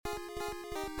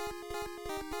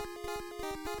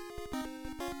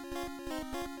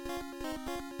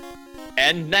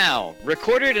And now,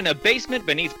 recorded in a basement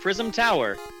beneath Prism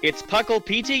Tower, it's Puckle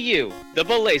PTU, the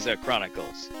Beleza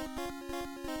Chronicles.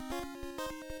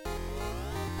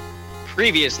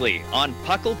 Previously on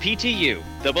Puckle PTU,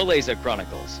 the Beleza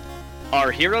Chronicles.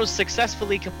 Our heroes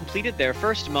successfully completed their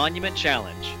first monument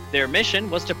challenge. Their mission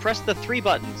was to press the 3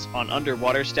 buttons on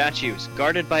underwater statues,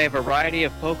 guarded by a variety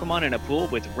of Pokemon in a pool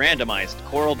with randomized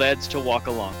coral beds to walk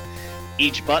along.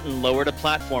 Each button lowered a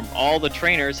platform all the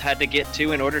trainers had to get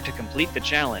to in order to complete the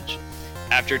challenge.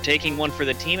 After taking one for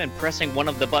the team and pressing one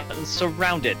of the buttons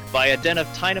surrounded by a den of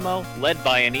Tynamo led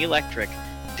by an Electric,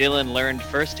 Dylan learned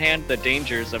firsthand the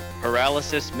dangers of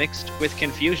paralysis mixed with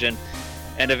confusion,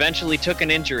 and eventually took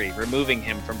an injury, removing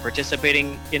him from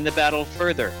participating in the battle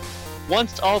further.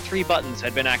 Once all 3 buttons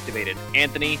had been activated,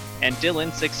 Anthony and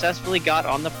Dylan successfully got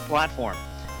on the platform.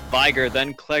 Viger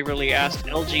then cleverly asked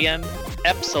LGM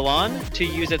Epsilon to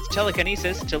use its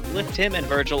telekinesis to lift him and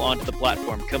Virgil onto the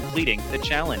platform, completing the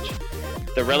challenge.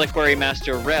 The Reliquary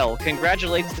Master Rel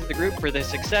congratulates the group for their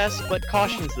success, but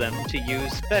cautions them to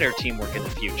use better teamwork in the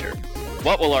future.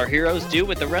 What will our heroes do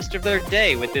with the rest of their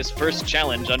day with this first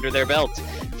challenge under their belts?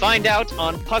 Find out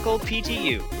on Puckle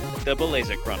PTU, the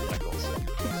Beleza Chronicles.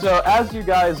 So as you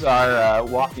guys are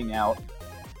walking out,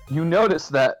 you notice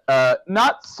that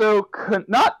not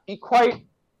quite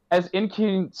as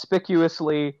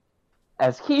inconspicuously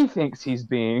as he thinks he's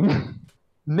being,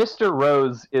 Mr.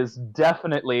 Rose is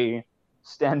definitely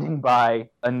standing by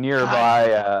a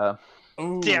nearby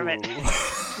Damn it.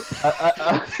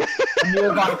 a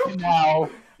nearby canal,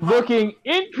 looking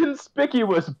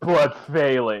inconspicuous but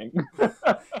failing.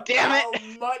 Damn it!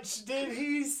 How much did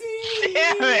he see?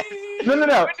 Damn it! No. When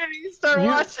did he start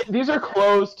watching? These are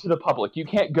closed to the public. You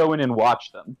can't go in and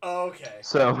watch them. Okay.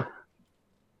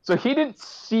 So he didn't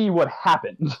see what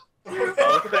happened.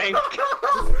 Oh, thank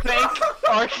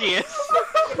Arceus.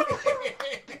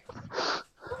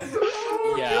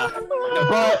 Yeah.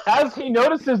 But as he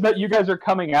notices that you guys are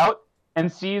coming out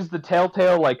and sees the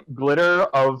telltale glitter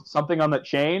of something on that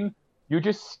chain, you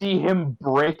just see him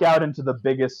break out into the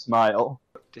biggest smile.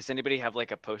 Does anybody have a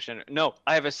potion? No,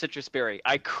 I have a citrus berry.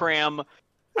 I cram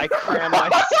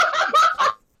my...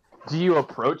 Do you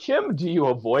approach him? Do you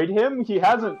avoid him? He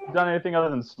hasn't done anything other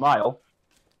than smile.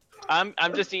 I'm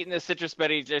just eating this citrus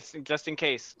berry just in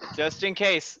case. Just in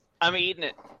case. I'm eating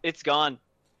it. It's gone.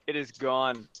 It is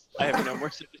gone. I have no more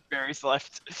citrus berries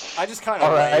left. I just kind of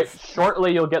All right, wave.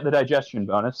 shortly you'll get the digestion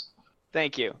bonus.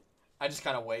 Thank you. I just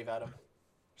kind of wave at him.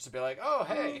 Just to be like, oh,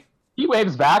 hey. He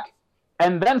waves back,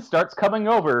 and then starts coming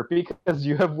over because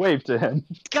you have waved to him.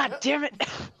 God damn it!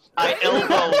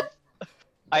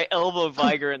 I elbow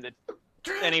Viger in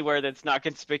anywhere that's not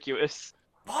conspicuous.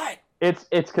 What?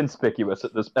 It's conspicuous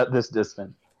at this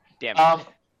distance. Damn it.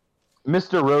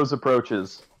 Mr. Rose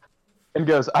approaches and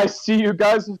goes, I see you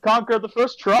guys have conquered the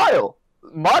first trial.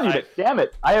 Monument, damn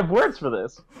it. I have words for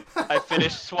this. I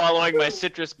finished swallowing my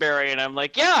citrus berry and I'm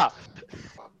like, yeah!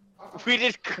 We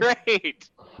did great!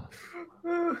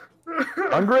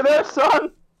 Hungry there,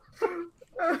 son?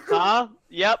 Huh?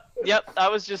 Yep. I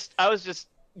was just,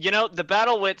 the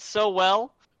battle went so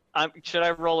well. Should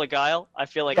I roll a guile? I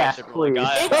feel like I should roll a please.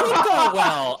 guile. It did go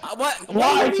well. What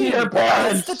Lie do to you your mean?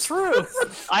 parents. That's the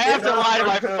truth. I have to lie to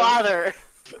my father.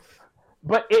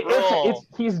 But Roll.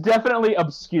 he's definitely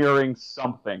obscuring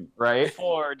something, right?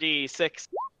 4d6.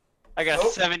 I got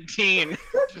 17.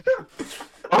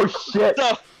 Oh shit.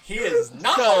 So He is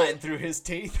not lying through his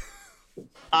teeth.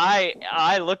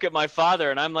 I look at my father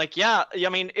and I'm like, yeah, I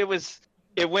mean, it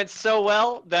went so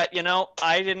well that,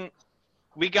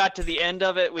 we got to the end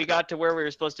of it, we got to where we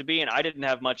were supposed to be, and I didn't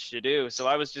have much to do, so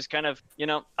I was just kind of,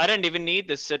 I didn't even need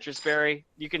this citrus berry.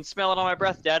 You can smell it on my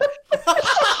breath, Dad.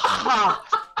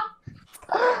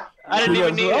 I didn't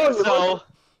even need it, so...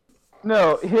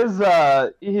 No,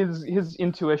 his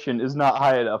intuition is not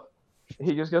high enough.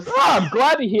 He just goes, I'm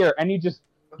glad to hear, and he just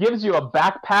gives you a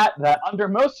back pat that under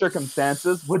most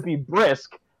circumstances would be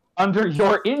brisk. Under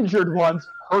your injured ones,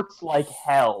 hurts like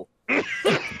hell.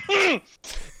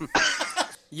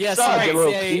 Yes, Sorry, you a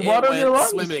little might say pea water it in your went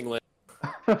lungs? swimmingly.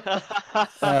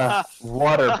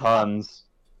 Water puns.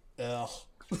 Ugh.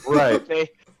 Right. They-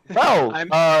 Well, I'm-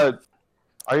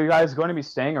 are you guys going to be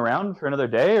staying around for another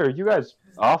day, or are you guys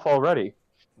off already?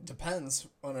 Depends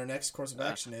on our next course of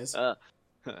action is. uh,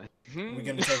 Are we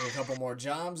going to take a couple more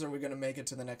jobs, or are we going to make it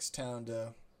to the next town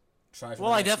to try for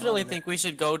Well, the I next definitely monument? think we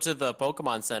should go to the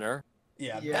Pokemon Center.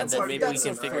 Yeah, and that's then our- maybe we that's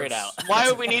can our figure it first- out. Why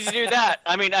would we need to do that?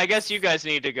 I mean, I guess you guys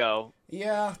need to go.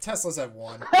 Yeah, Tesla's at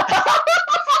 1.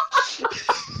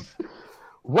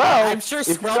 Well, I'm sure if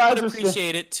you Scrub guys would are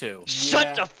appreciate it too.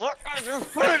 Shut the fuck up!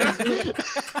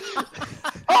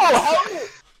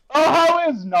 Oh, how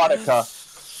is Nautica?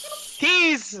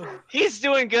 He's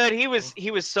doing good. He was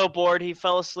so bored he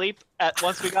fell asleep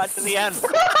once we got to the end.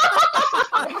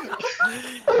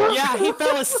 Yeah, he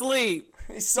fell asleep.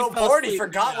 He's so He fell bored he asleep.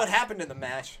 forgot what happened in the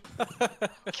match.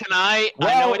 Can I? I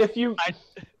Well, know if you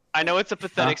I know it's a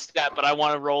pathetic stat, but I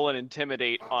want to roll and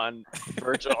intimidate on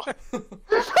Virgil.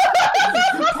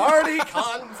 Party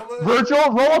conflict.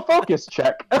 Virgil, roll a focus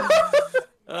check.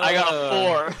 I got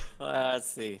a 4. Let's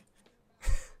see.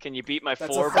 Can you beat my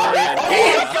That's 4? a 5.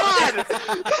 Oh God!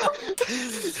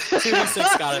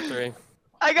 2d6 got a 3.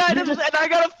 I got You it, just- and I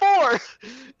got a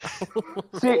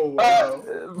 4. See, Oh, wow.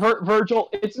 Virgil,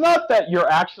 it's not that you're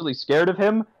actually scared of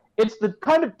him. It's the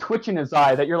kind of twitch in his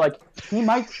eye that you're like, he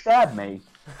might stab me.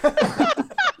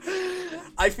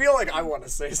 I feel like I want to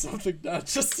say something now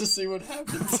just to see what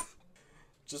happens.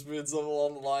 Just being something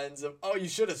along the lines of, oh, you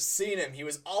should have seen him. He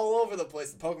was all over the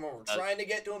place. The Pokemon were trying to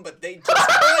get to him, but they just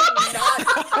could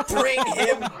not bring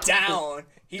him down.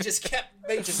 They just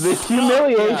The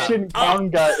humiliation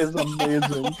Gonga is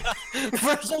amazing.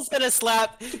 Virgil's gonna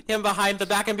slap him behind the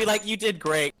back and be like, "You did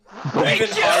great." Even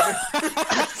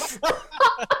harder.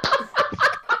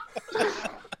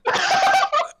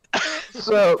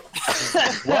 So,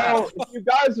 if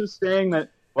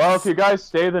you guys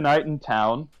stay the night in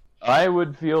town, I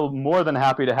would feel more than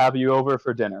happy to have you over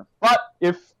for dinner. But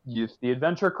if the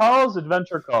adventure calls,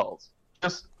 adventure calls.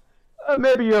 Just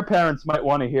maybe your parents might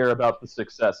want to hear about the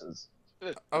successes.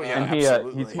 Oh yeah, And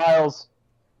he smiles.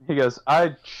 He goes,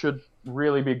 "I should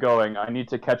really be going. I need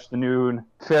to catch the noon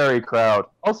ferry crowd.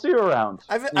 I'll see you around."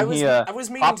 I And was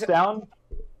meaning hops to. down.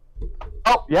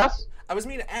 Oh yes, I was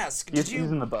meaning to ask. he's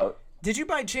in the boat. Did you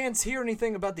by chance hear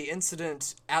anything about the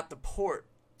incident at the port?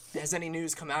 Has any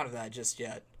news come out of that just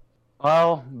yet?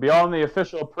 Well, beyond the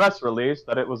official press release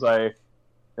that it was a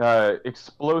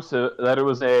explosive, that it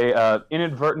was a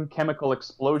inadvertent chemical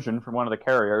explosion from one of the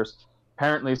carriers.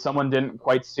 Apparently, someone didn't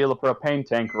quite seal a propane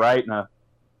tank right, and a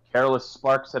careless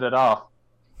spark set it off.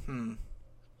 At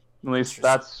least Interesting.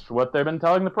 that's what they've been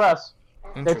telling the press.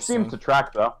 It Interesting. seems to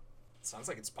track, though. Sounds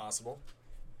like it's possible.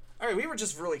 Alright, we were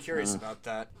just really curious about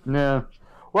that. Yeah.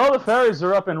 Well, the ferries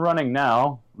are up and running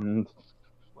now, and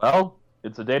well,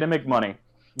 it's a day to make money.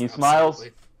 He smiles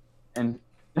Absolutely.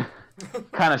 and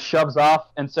kind of shoves off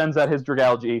and sends out his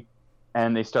Dragalge,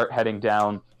 and they start heading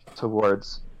down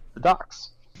towards the docks.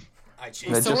 I I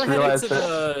cheesed. So just we're headed realized to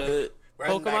that- the We're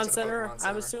heading back Pokemon to the Center, Pokemon I'm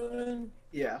Center. assuming.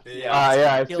 Yeah. Yeah,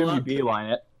 I assume Heal you up.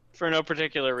 beeline it. For no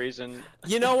particular reason.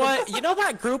 You know what? You know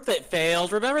that group that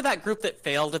failed? Remember that group that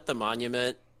failed at the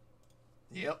monument?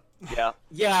 Yep. Yeah.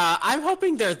 Yeah, I'm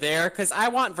hoping they're there because I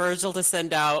want Virgil to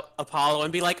send out Apollo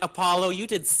and be like, "Apollo, you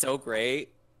did so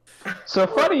great." So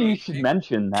funny you should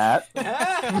mention that.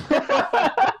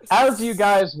 As you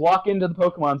guys walk into the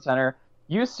Pokemon Center,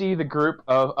 you see the group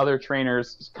of other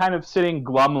trainers kind of sitting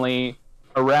glumly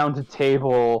around a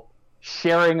table,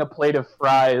 sharing a plate of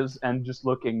fries and just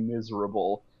looking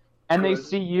miserable. And they Good.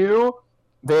 see you,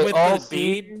 they With all the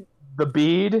see bead? the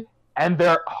bead, and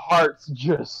their hearts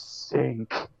just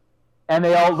sink. And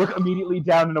they all look immediately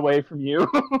down and away from you.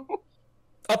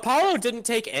 Apollo didn't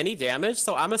take any damage,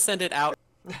 so I'm gonna send it out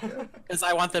because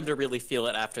I want them to really feel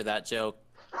it after that joke.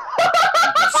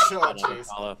 Sure, Chase.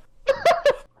 Apollo.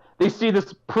 They see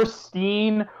this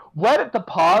pristine, wet at the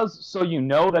paws, so you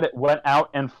know that it went out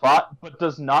and fought, but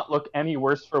does not look any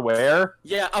worse for wear.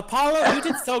 Yeah, Apollo, you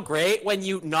did so great when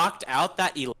you knocked out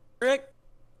that electric.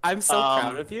 I'm so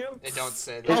proud of you. They don't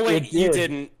say that. Oh wait, it you did.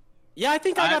 didn't. Yeah, I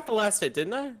think I got the last hit,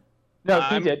 didn't I? No,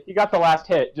 I'm- he did. He got the last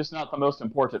hit, just not the most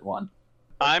important one.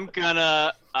 I'm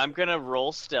gonna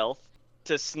roll stealth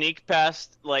to sneak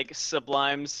past like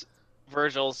Sublime's,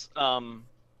 Virgil's,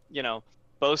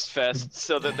 boast fest,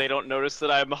 so that they don't notice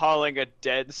that I'm hauling a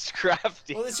dead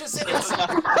Scrafty. Well, it's just in his,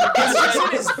 it's just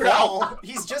in his ball.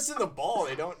 He's just in the ball.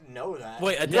 They don't know that.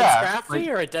 Wait, a dead Yeah, Scrafty like-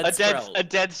 or a dead a dead Skrelv? a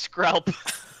dead Skrelp.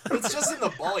 It's just in the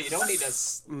ball. You don't need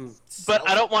to. But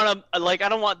I don't want to I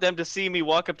don't want them to see me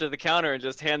walk up to the counter and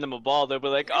just hand them a ball. They'll be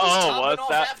like, He was "Oh, topping what's off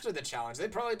that?" after the challenge. They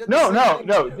probably did. No, the no, same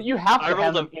no. thing, too. You have I to rolled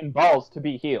have them in balls to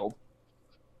be healed.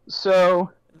 So,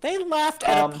 They laughed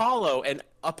at Um, Apollo, and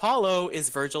Apollo is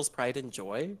Virgil's pride and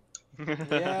joy.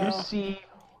 Yeah.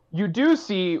 you do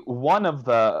see one of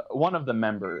the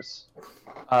members.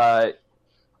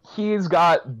 He's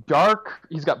got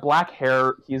black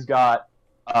hair. He's got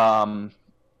kind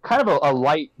of a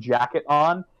light jacket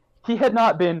on. He'd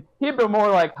been more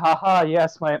like, haha,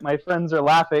 yes, my friends are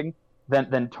laughing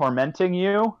than tormenting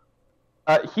you.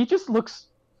 He just looks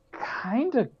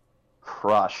kind of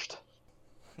crushed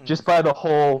just by the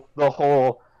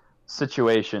whole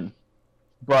situation.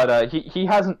 But he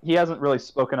hasn't really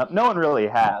spoken up. No one really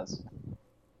has.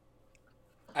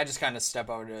 I just kind of step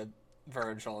over to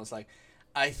Virgil. It's like,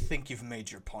 I think you've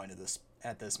made your point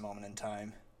at this moment in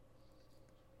time.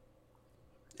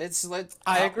 It's like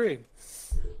I agree.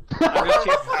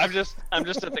 I'm just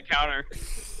at the counter.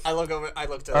 I look over. I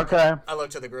look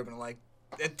to the group and I'm like,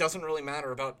 it doesn't really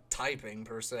matter about typing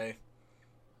per se.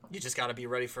 You just got to be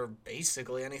ready for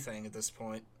basically anything at this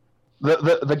point.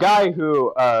 The guy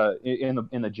who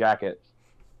in the jacket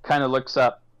kind of looks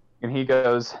up and he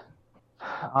goes,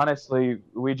 honestly,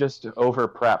 we just over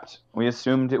prepped. We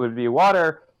assumed it would be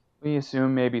water. We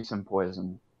assumed maybe some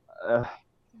poison.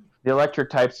 The electric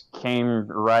types came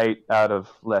right out of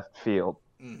left field.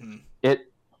 Mm-hmm.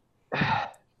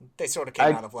 They sort of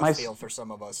came out of left field for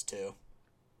some of us too.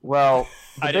 Well,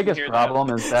 the biggest problem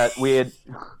is that we had.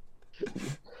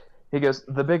 He goes,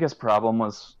 the biggest problem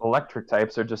was electric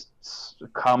types are just a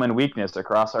common weakness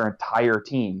across our entire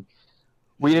team.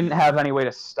 We didn't have any way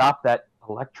to stop that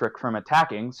electric from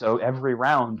attacking, so every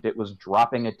round it was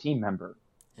dropping a team member.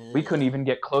 We couldn't even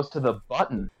get close to the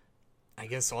button. I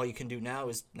guess all you can do now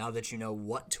is, now that you know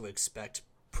what to expect,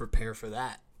 prepare for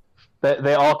that.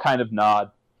 They all kind of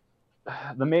nod.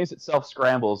 The maze itself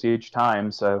scrambles each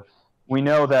time, so we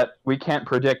know that we can't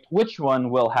predict which one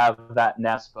will have that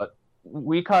nest, but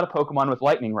we caught a Pokemon with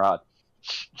Lightning Rod.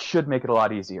 Should make it a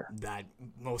lot easier. That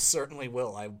most certainly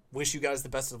will. I wish you guys the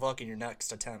best of luck in your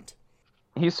next attempt.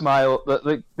 He smiles.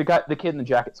 The kid in the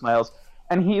jacket smiles,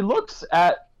 and he looks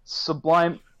at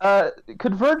Sublime.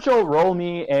 Could Virgil roll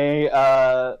me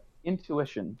a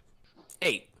intuition?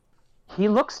 8. He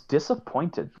looks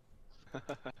disappointed.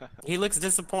 He looks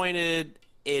disappointed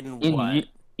in what?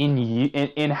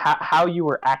 In how you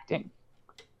were acting.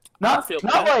 Not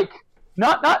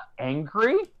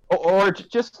angry, or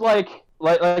just like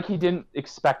he didn't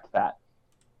expect that.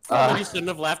 You shouldn't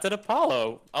have laughed at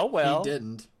Apollo. Oh well. He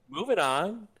didn't. Moving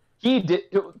on. He did.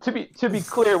 To be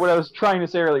clear, what I was trying to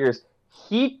say earlier is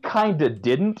he kind of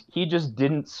didn't. He just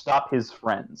didn't stop his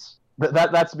friends.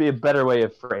 That's be a better way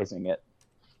of phrasing it.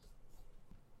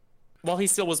 Well, he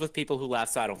still was with people who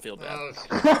laughed, so I don't feel bad.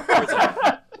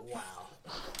 Wow.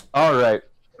 All right.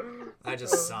 I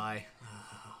just sigh.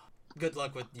 Good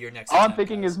luck with your next. All I'm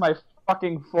thinking is my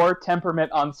fucking 4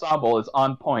 temperament ensemble is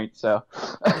on point, so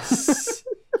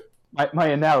my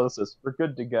analysis, we're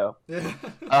good to go.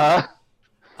 I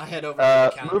head over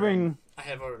to the counter.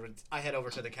 I head over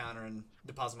to the counter and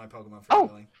deposit my Pokemon for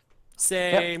healing.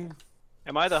 Same. Yep.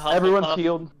 Am I the Hufflepuff? Everyone's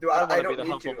healed. I don't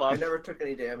need to. I never took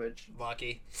any damage.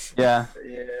 Lucky. Yeah.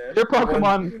 Yeah. Your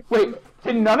Pokemon. Wait,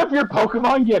 did none of your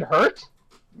Pokemon get hurt?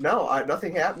 No,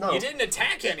 nothing happened. No. You didn't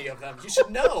attack any of them. You should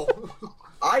know.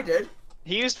 I did.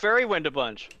 He used Fairy Wind a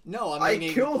bunch. No, I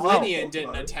mean killed Linian them.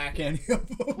 didn't attack any of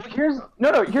them.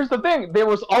 Here's the thing. There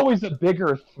was always a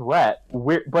bigger threat,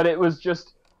 but it was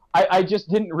just I just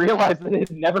didn't realize that it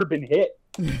had never been hit.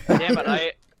 Damn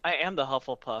it! I am the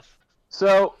Hufflepuff.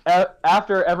 So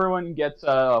after everyone gets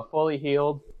fully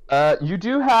healed, you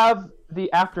do have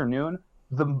the afternoon.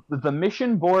 The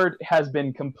mission board has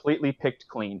been completely picked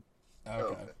clean.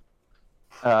 Okay.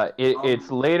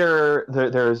 It's later.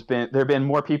 There have been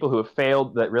more people who have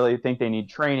failed that really think they need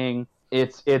training.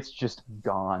 It's just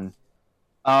gone.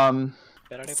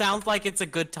 Sounds like it's a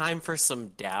good time for some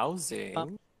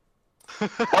dowsing. I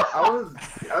was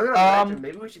gonna imagine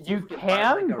maybe we should. You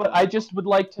can, but I just would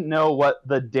like to know what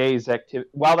the day's activity.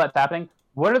 While that's happening,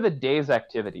 what are the day's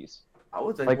activities? I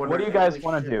was Like, what do you guys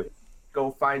want to do?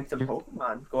 Go find some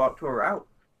Pokemon. Go out to a route.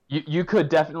 You could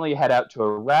definitely head out to a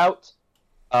route.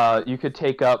 You could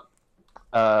take up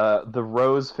the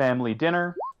Rose family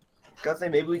dinner. Gotta say,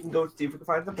 maybe we can go see if we can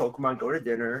find some Pokemon. Go to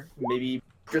dinner. Maybe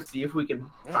just see if we can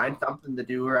find something to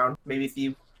do around. Maybe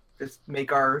see, just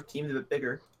make our teams a bit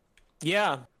bigger.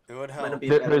 Yeah. It would help.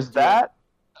 There's that.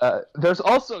 There's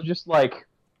also just like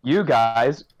you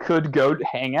guys could go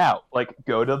hang out, like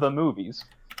go to the movies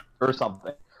or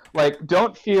something. Like,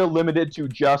 don't feel limited to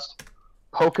just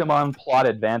Pokemon plot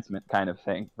advancement kind of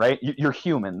thing, right? You're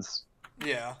humans.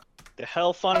 Yeah. The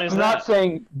hell fun is I'm that? not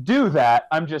saying do that.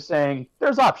 I'm just saying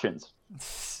there's options.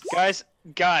 Guys.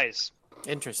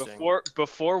 Interesting.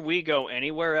 Before we go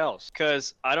anywhere else,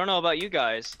 because I don't know about you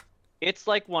guys, it's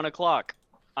like 1 o'clock.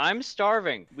 I'm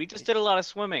starving. We just did a lot of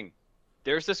swimming.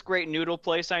 There's this great noodle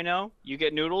place I know. You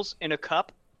get noodles in a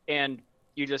cup, and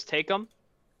you just take them,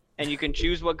 and you can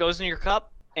choose what goes in your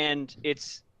cup, and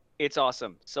it's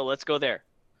awesome. So let's go there.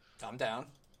 I'm down.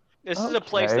 This is a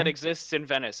place Okay. that exists in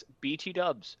Venice. BT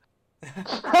Dubs.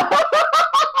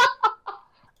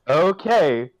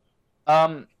 Okay.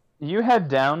 you head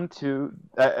down to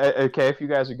okay, if you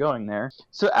guys are going there.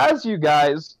 So as you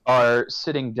guys are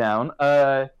sitting down,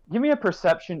 give me a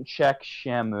perception check,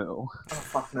 Shamu. Oh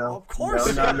fuck no. Of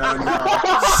course. No.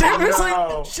 Shamu's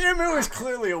No. Shamu is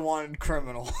clearly a wanted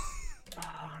criminal.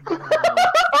 No.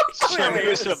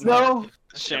 Shamu, No.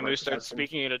 Shamu starts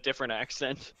speaking in a different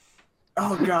accent.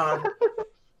 Oh god.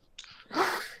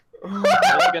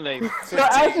 I'm gonna.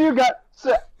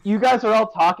 So you guys are all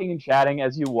talking and chatting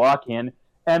as you walk in,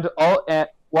 and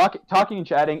talking and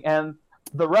chatting, and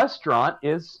the restaurant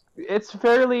it's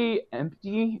fairly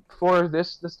empty for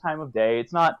this time of day.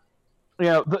 It's not,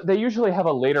 they usually have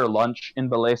a later lunch in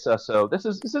Beleza, so this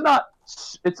is not,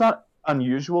 it's not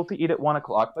unusual to eat at 1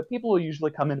 o'clock, but people will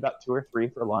usually come in about 2 or 3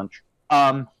 for lunch.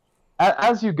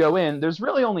 As you go in, there's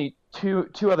really only two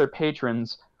other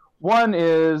patrons. One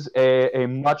is a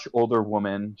much older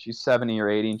woman. She's 70 or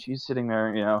 80, and she's sitting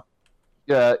there,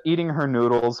 eating her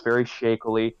noodles very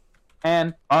shakily.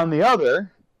 And on the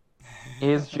other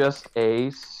is just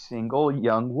a single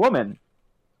young woman.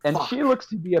 And she looks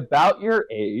to be about your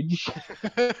age,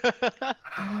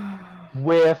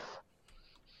 with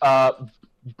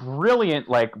brilliant,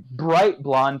 bright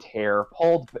blonde hair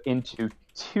pulled into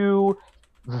 2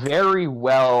 very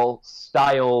well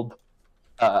styled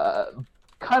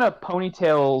kind of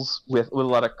ponytails with a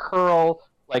lot of curl.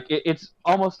 It's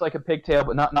almost like a pigtail,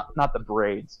 but not the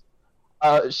braids.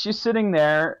 She's sitting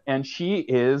there, and she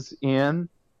is in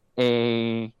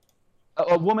a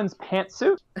woman's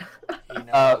pantsuit,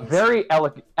 very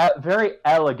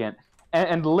elegant,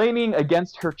 and leaning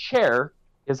against her chair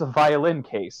is a violin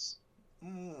case,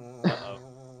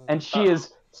 and she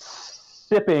is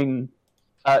sipping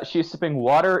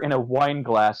water in a wine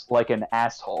glass like an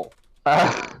asshole.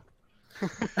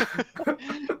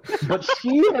 But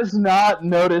she has not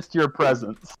noticed your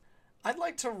presence. I'd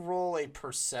like to roll a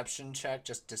perception check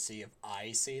just to see if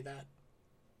I see that.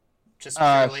 Just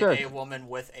purely sure. a woman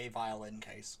with a violin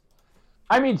case.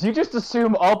 I mean, do you just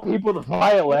assume all people with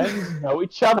violins know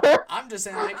each other? I'm just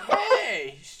saying,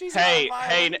 hey, she's Hey, got a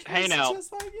violin hey case now.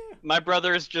 just like you. My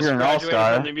brother's just You're an graduated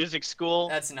all-star. from the music school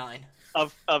That's 9.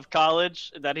 of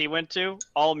college that he went to.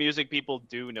 All music people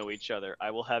do know each other. I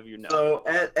will have you know. So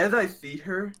as I see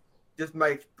her, just my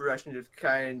expression just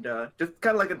kind of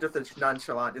like just a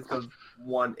nonchalant, just goes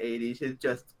 180. She's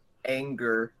just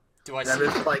anger. Do I And see?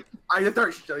 I'm just like, I just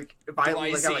start like Do violently,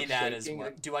 I like, see I'm, like, that as shaking.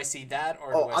 well? Do I see that,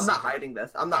 or Oh, do I I'm see not her? hiding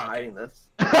this. I'm not Okay. hiding this.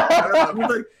 I don't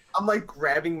know, I'm like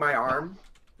grabbing my arm,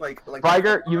 like.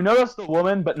 Viger, you notice the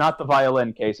woman, but not the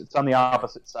violin case. It's on the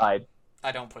opposite side.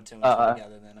 I don't put 2 and 2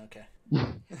 together then. Okay.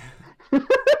 I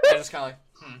just kind of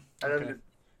like, And okay.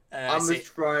 And I I'm see,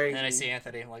 just trying. and I see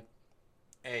Anthony. I'm like,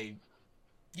 hey,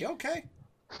 you okay?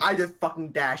 I just fucking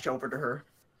dash over to her.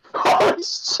 Holy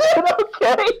shit!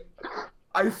 Okay.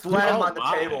 I slam Oh on the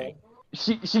my. table.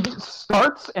 She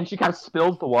starts, and she kind of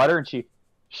spills the water, and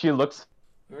she looks.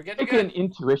 We were getting Make an good.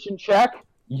 intuition check.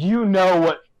 You'll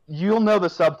know the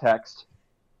subtext.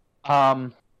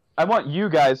 I want you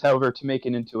guys, however, to make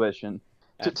an intuition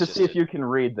to That's see if just you can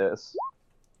read this.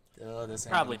 Oh, this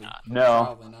ain't Probably gonna not. be- No,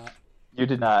 Probably not. you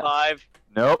did not. 5.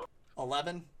 Nope.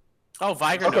 11. Oh,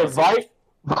 Viger Okay, knows.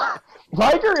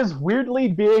 Viger is weirdly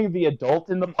being the adult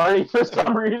in the party for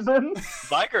some reason.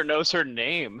 Viger knows her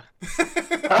name.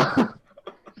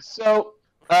 So,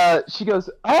 she goes,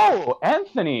 "Oh,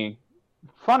 Anthony,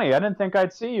 funny, I didn't think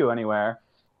I'd see you anywhere."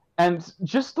 And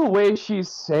just the way she's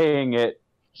saying it,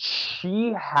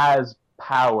 she has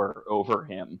power over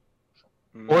him.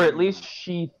 Or at least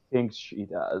she thinks she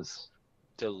does.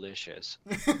 delicious.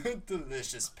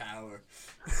 Delicious power.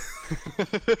 She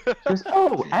goes,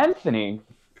 "Oh, Anthony,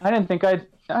 I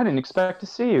didn't expect to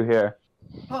see you here."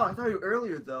 Oh, I saw you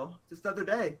earlier though, just the other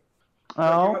day.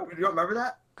 Oh, You don't remember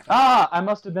that? I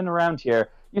must have been around here.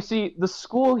 You see, the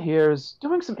school here is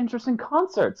doing some interesting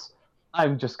concerts. I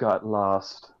just got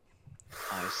lost.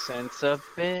 I sense a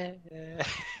bit.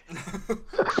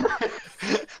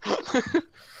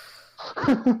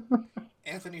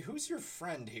 Anthony, who's your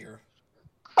friend here?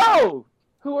 Oh,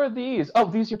 who are these? Oh,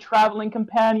 these are traveling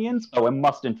companions? Oh, I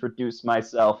must introduce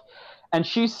myself. And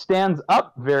she stands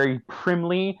up very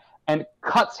primly and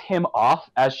cuts him off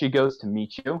as she goes to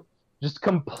meet you, just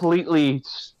completely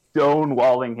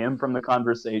stonewalling him from the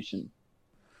conversation.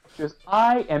 She goes,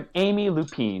 "I am Amy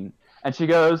Lupine." And she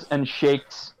goes and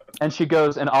shakes, and she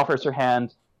goes and offers her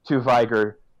hand to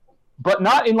Viger, but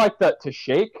not in like the to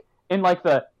shake, in like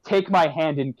the take my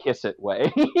hand and kiss it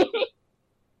way.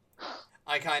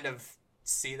 I kind of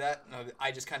see that. No,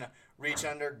 I just kind of reach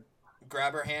under,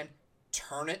 grab her hand,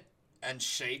 turn it, and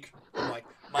shake. I'm like,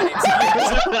 my name's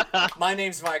Viger. My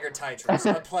name's Viger Titrus.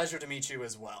 A pleasure to meet you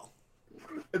as well.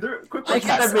 Is there quick I question?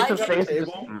 guess- That makes I his can- face table?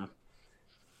 just- mm.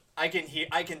 I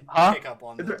can Huh? pick up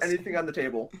on Is there this. anything on the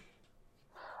table?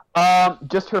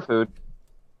 Just her food,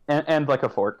 and like a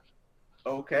fork.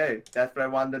 Okay, that's what I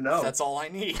wanted to know. That's all I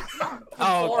need.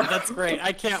 Oh, that's great.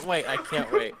 I can't wait. I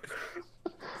can't wait.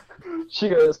 She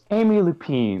goes, Amy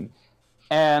Lupine,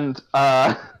 and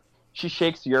she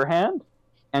shakes your hand,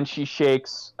 and she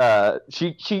shakes.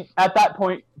 She at that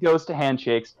point goes to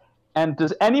handshakes. And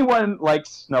does anyone like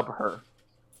snub her,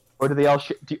 or do they all?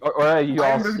 Or are you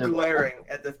all? I'm just snub- glaring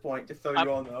at this point, just so I'm-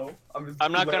 you all know.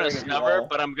 I'm not gonna glaring at you snub her, all.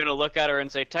 but I'm gonna look at her and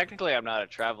say, technically, I'm not a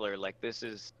traveler. Like this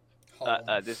is, Hold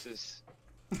on. this is.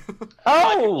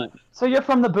 Oh, so you're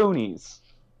from the boonies.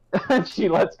 And she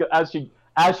lets go as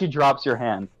she drops your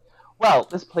hand. Well,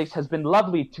 this place has been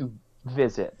lovely to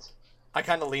visit. I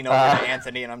kind of lean over to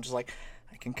Anthony and I'm just like,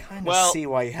 I can kind of Well- see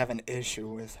why you have an issue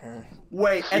with her.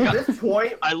 Wait, at this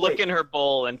point, I look wait, in her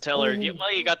bowl and tell her, Ooh.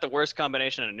 well, you got the worst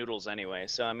combination of noodles anyway.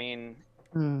 So I mean,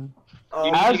 you,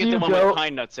 As you get you the one go- with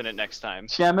pine nuts in it next time.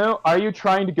 Shamu, are you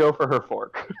trying to go for her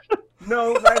fork?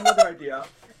 No, I have another idea.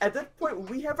 At this point,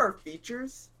 we have our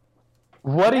features.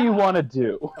 What do you want to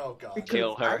do? Oh god. because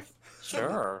Kill her.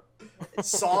 Sure.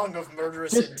 Song of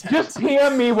murderous Just intent.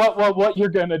 PM me what you're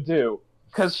gonna do,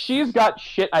 because she's got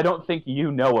shit I don't think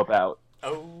you know about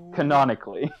Oh.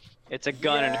 canonically. It's a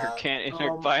gun in Yeah,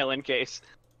 her violin case.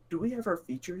 Do we have our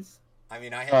features? I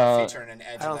mean, I have a Uh, feature and an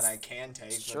edge I don't that I can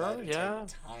take. Sure, but that'd yeah.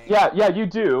 Take time. Yeah, you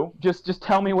do. Just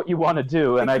tell me what you want to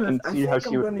do, and I can Because see how think she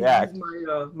I'm would gonna react.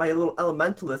 Use my little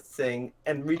elementalist thing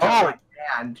and reach out Oh. my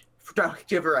hand to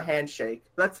give her a handshake.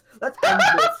 Let's end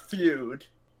this feud.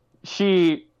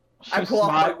 She I pull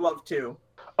off my smiles. glove too.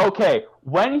 Okay,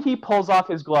 when he pulls off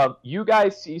his glove, you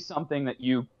guys see something that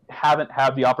you haven't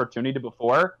had the opportunity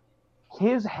before.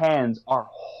 His hands are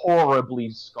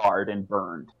horribly scarred and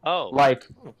burned. Oh, Like,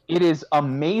 it is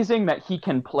amazing that he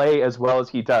can play as well as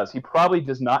he does. He probably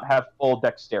does not have full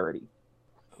dexterity.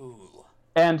 Ooh.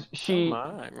 And Oh she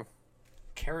my.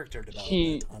 Character development.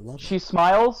 she I love she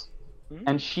smiles Hmm.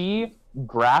 and she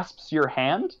grasps your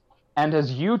hand, and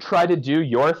as you try to do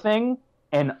your thing,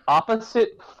 an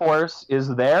opposite force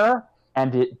is there,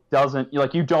 and it doesn't,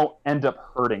 like, you don't end up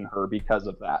hurting her because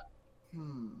of that.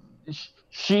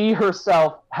 She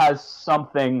herself has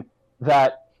something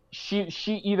that she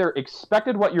either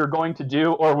expected what you're going to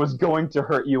do or was going to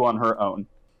hurt you on her own.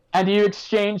 And you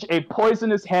exchange a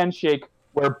poisonous handshake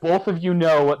where both of you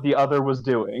know what the other was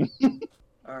doing.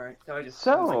 Alright, so I just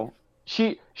So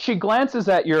she glances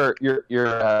at your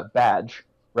badge,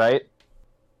 right?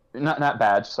 Not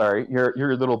badge, sorry.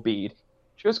 Your little bead.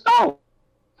 She goes, "Oh,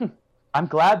 I'm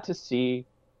glad to see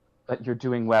that you're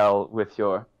doing well with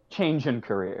your change in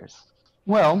careers."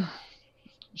 Well,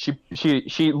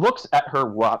 she looks at her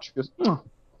watch. She goes,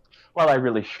 "Well, I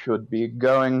really should be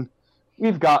going.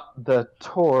 We've got the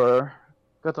tour,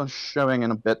 got on showing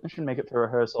in a bit. I should make it to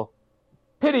rehearsal.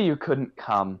 Pity you couldn't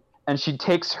come." And she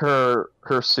takes her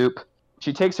soup.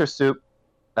 She takes her soup.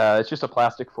 It's just a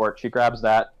plastic fork. She grabs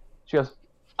that. She goes,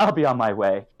 "I'll be on my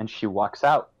way," and she walks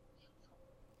out.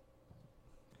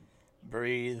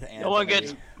 Breathe.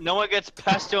 Anthony. no one gets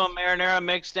pesto and marinara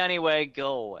mixed anyway.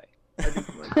 Go away. I just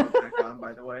put my glove back on,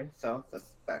 by the way, so that's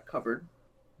that covered.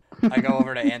 I go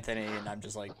over to Anthony and I'm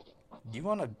just like, do you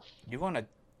wanna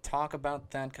talk about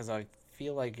that? Because I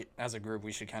feel like as a group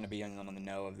we should kind of be on the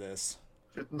know of this.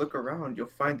 Just look around, you'll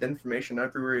find information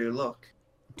everywhere you look.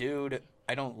 Dude,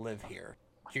 I don't live here.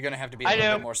 You're gonna have to be a I little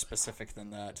do. bit more specific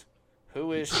than that.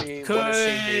 Who is she? Could What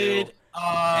does she do?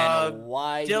 And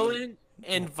why? do you- Dylan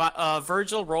and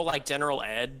Virgil roll like General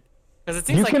Ed? Because it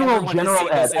seems You like can roll everyone has general seen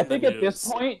ed. this in I the think at this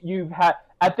news. point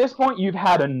you've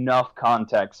had enough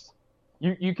context.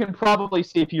 You can probably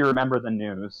see if you remember the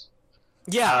news.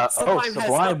 Yeah, Sublime has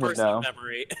Sublime no would personal know.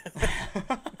 memory.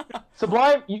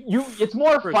 Sublime, it's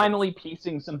more Brilliant. finally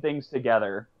piecing some things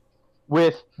together,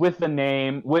 with the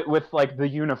name, with like the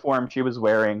uniform she was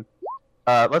wearing.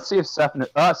 Let's see if Seth.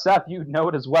 Seth, you know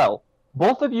it as well.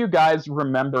 Both of you guys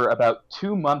remember about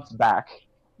 2 months back,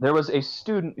 there was a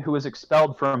student who was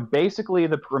expelled from basically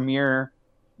the premier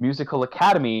musical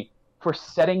academy for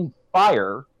setting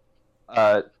fire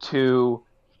to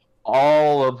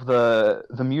all of the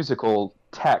musical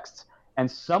texts, and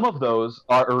some of those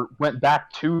went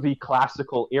back to the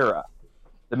classical era.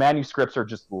 The manuscripts are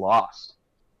just lost,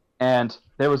 and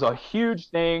there was a huge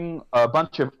thing. A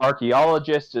bunch of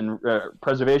archaeologists and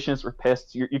preservationists were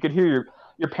pissed. You could hear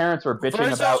your parents were bitching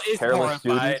Virgil about is careless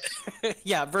horrified. students,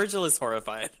 Yeah, Virgil is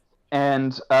horrified.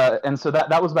 and so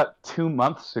that was about 2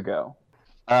 months ago.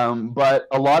 But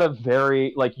a lot of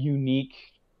very like unique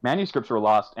manuscripts were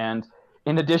lost, and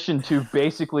in addition to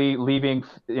basically leaving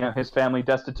his family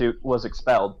destitute, was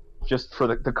expelled just for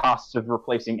the costs of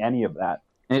replacing any of that.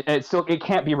 It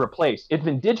can't be replaced. It's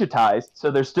been digitized,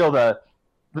 so there's still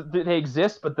they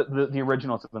exist, but the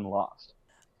originals have been lost.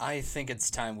 I think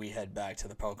it's time we head back to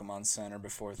the Pokemon Center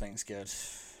before things get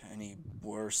any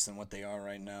worse than what they are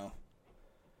right now.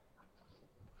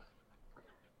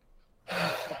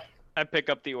 I pick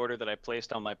up the order that I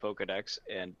placed on my Pokedex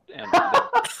and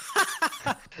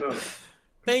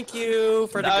Thank you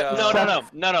for the go.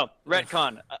 No.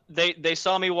 Retcon. They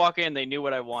saw me walk in. They knew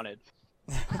what I wanted.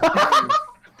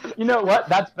 You know what?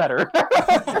 That's better.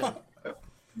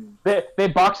 They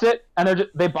box it, and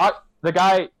they box the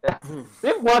guy.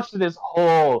 They've watched this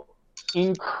whole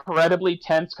incredibly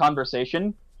tense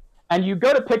conversation, and you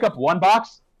go to pick up one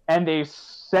box, and they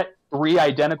set 3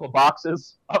 identical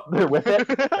boxes up there with it.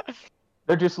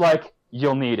 They're just like,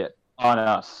 "You'll need it on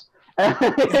us," and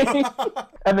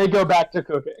they go back to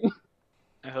cooking.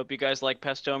 I hope you guys like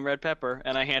pesto and red pepper,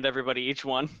 and I hand everybody each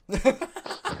one.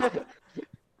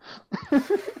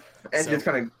 And just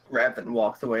kind of grabs it and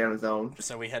walks away on his own.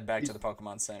 So we head back to the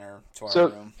Pokemon Center to our So-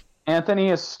 room. Anthony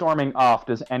is storming off.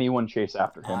 Does anyone chase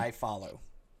after him? I follow.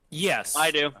 Yes.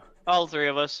 I do. All 3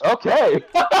 of us. Okay.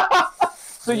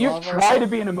 So We you love try ourselves. to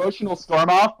be an emotional storm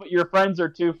off, but your friends are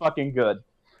too fucking good.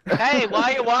 Hey, why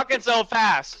are you walking so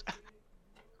fast?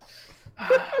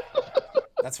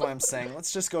 That's why I'm saying,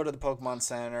 let's just go to the Pokemon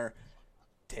Center,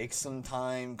 take some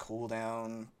time, cool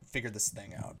down, figure this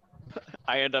thing out.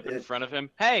 I end up in front of him.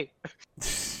 Hey!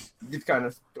 Just kind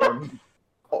of storm,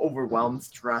 overwhelmed,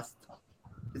 stressed,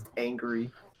 just angry.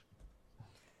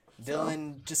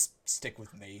 Dylan, just stick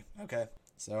with me, okay?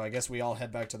 So I guess we all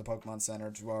head back to the Pokemon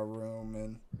Center to our room,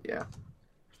 and Yeah.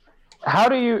 How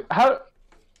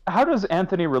does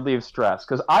Anthony relieve stress?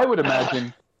 Because I would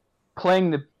imagine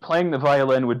playing the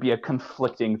violin would be a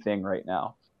conflicting thing right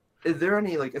now. Is there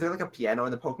a piano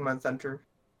in the Pokemon Center?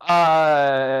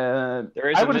 There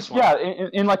is I in would, this one. yeah,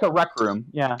 in like a rec room,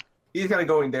 yeah. He's kind of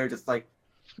going there, just like,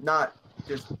 not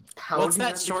just pounding. What's that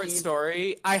on the short keys.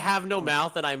 story? I have no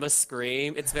mouth and I must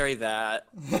scream. It's very that.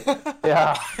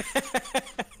 Yeah.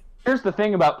 Here's the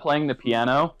thing about playing the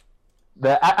piano,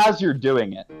 that as you're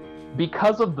doing it,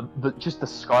 because of the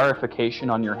scarification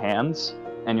on your hands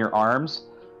and your arms,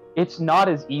 it's not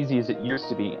as easy as it used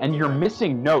to be, and you're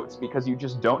missing notes because you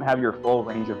just don't have your full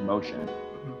range of motion.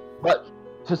 But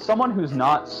to someone who's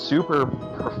not super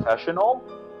professional,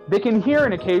 they can hear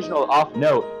an occasional off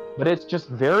note, but it's just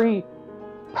very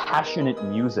passionate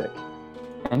music,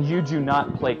 and you do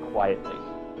not play quietly.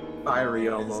 Fiery It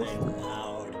is almost. a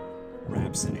loud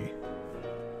rhapsody.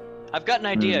 I've got an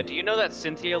idea. Do you know that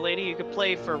Cynthia lady? You could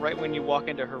play for right when you walk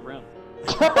into her room.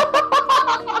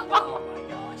 Oh my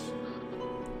gosh.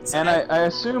 So And I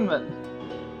assume that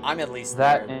I'm at least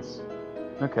that there. is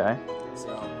okay.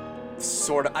 So,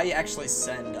 sort of. I actually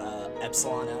send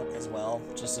Epsilon out as well,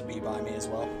 just to be by me as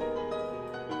well.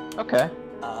 Okay.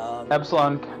 Um,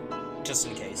 Epsilon. just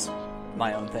in case.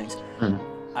 My own things. Hmm.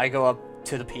 I go up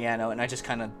to the piano and I just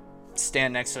kind of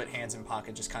stand next to it, hands in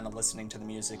pocket, just kind of listening to the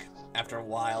music. After a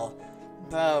while,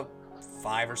 about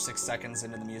 5 or 6 seconds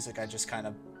into the music, I just kind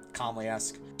of calmly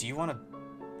ask, "Do you want to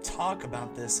talk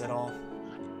about this at all?"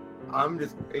 I'm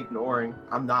just ignoring.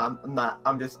 I'm not.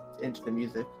 I'm just into the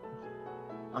music.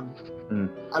 I'm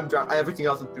everything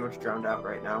else is pretty much drowned out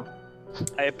right now.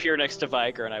 I appear next to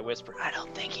Viger and I whisper, I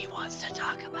don't think he wants to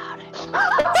talk about it.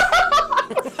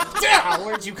 Yeah,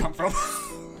 where'd you come from?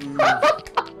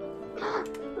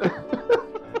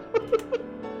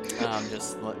 I'm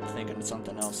just thinking of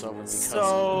something else over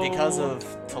because of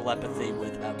telepathy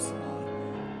with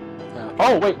Epsilon.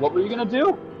 Oh wait, what were you gonna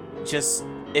do? Just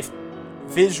if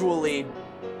visually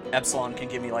Epsilon can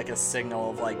give me like a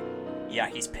signal of like, yeah,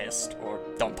 he's pissed, or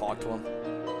don't talk to him.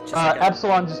 Just like a-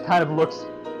 Epsilon just kind of looks.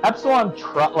 Epsilon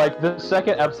like the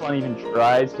second Epsilon even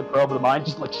tries to probe the mind,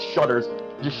 just like shudders,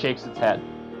 just shakes its head.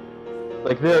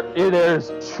 Like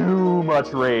there's too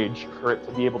much rage for it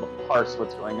to be able to parse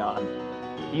what's going on.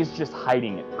 He's just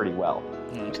hiding it pretty well.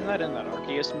 Isn't that in that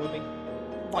Arceus movie?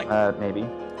 like Maybe.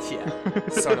 yeah,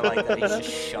 sort of like that. He's just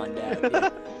shunned at. Yeah.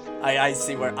 I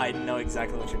see where I know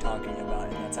exactly what you're talking about,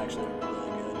 and that's actually a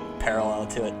really good parallel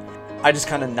to it. I just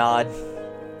kind of nod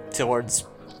towards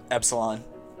Epsilon,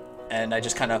 and I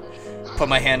just kind of put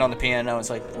my hand on the piano. It's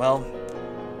like, well,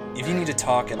 if you need to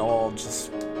talk at all,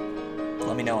 just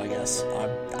let me know, I guess.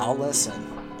 I'll listen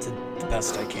to the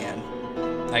best I can.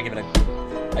 I give it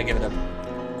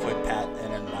a quick pat,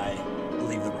 and then I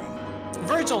leave the room.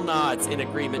 Virgil nods in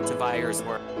agreement to Viger's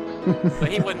work,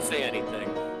 but he wouldn't say anything.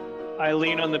 I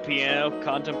lean on the piano,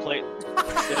 contemplate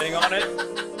sitting on it.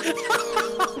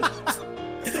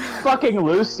 fucking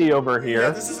Lucy over Yeah,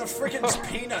 here. this is a freaking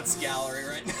Peanuts gallery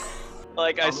right now.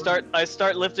 Like I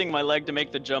start lifting my leg to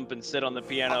make the jump and sit on the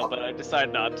piano, but I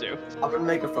decide not to. I'm gonna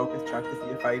make a focus check to see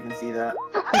if I even see that.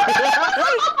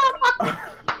 I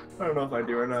don't know if I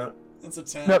do or not. That's a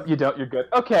 10. Nope, you don't. You're good.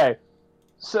 Okay.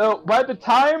 So by the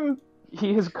time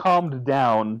he has calmed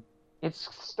down, it's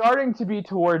starting to be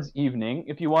towards evening.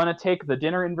 If you want to take the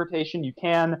dinner invitation, you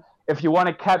can. If you want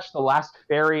to catch the last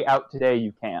ferry out today,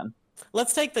 you can.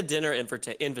 Let's take the dinner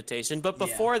invitation, but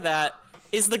before that,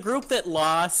 is the group that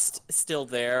lost still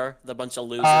there? The bunch of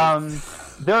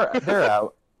losers? They're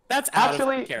out. That's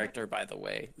actually- out of character, by the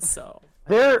way. So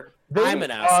They I'm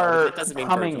an asshole, but are that doesn't mean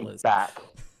Virgil coming is. back.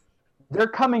 They're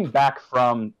coming back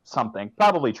from something,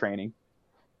 probably training.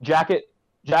 Jacket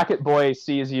boy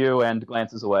sees you and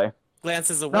glances away.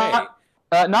 Glances away.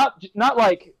 Not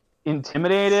like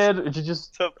intimidated. It's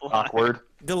just So blind. awkward.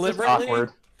 Just Deliberately?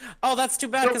 awkward. Oh, that's too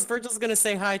bad because Virgil's gonna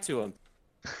say hi to him.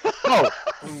 Oh,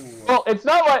 well, it's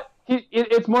not like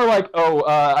it's more like,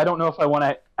 I don't know if I want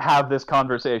to have this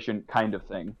conversation kind of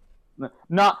thing.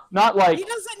 Not like He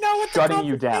doesn't know what the shutting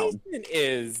you down. conversation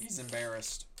is. He's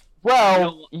embarrassed.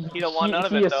 Well, You don't want none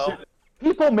of it, though.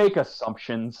 People make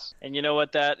assumptions. And you know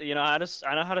what I know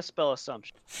how to spell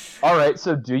assumption. All right,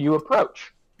 so do you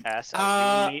approach?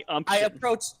 I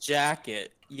approach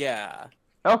Jacket. Yeah.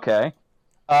 Okay.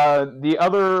 The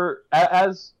other,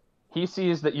 as he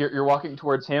sees that you're walking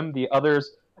towards him, the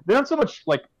others, they don't so much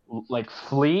like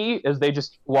flee as they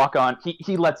just walk on.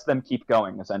 He lets them keep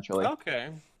going essentially, Okay.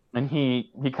 and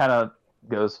he kind of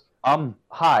goes,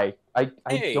 hi. I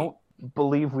Hey. don't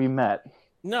believe we met.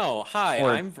 No, hi, Or-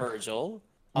 I'm Virgil.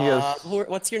 He goes,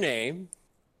 What's your name?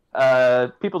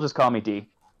 people just call me D.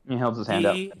 He holds his hand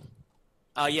up. D.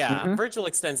 Yeah. Mhm. Virgil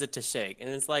extends it to Shake, and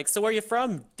it's like, so where you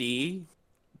from, D?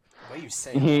 The way you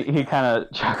say He kind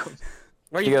of chuckles.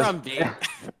 Where He you goes, from, D?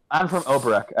 I'm from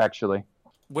Obrek, actually.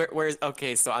 Where's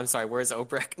okay? So I'm sorry. Where's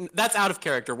Obrek? That's out of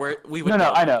character. Where we would No,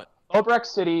 know. I know. Obrek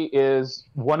City is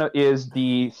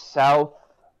the south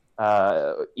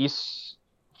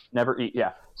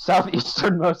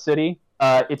southeasternmost city.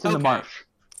 It's in the Okay. marsh.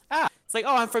 It's like,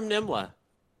 oh, I'm from Nimla.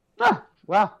 Ah,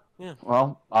 wow. Yeah.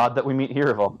 Well, odd that we meet here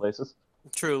of all places.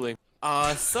 Truly.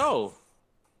 So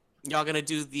y'all gonna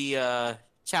do the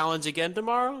challenge again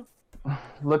tomorrow?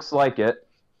 Looks like it.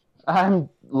 I'm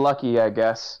lucky, I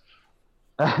guess.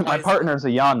 My is- partner's a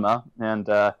Yanma, and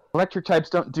electric types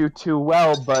don't do too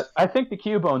well, but I think the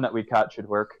Cubone that we caught should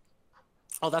work.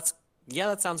 Oh, that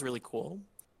sounds really cool.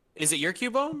 Is it your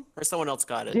Cubone or someone else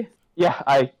got it? Yeah,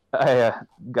 I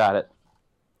got it.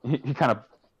 He kind of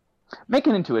make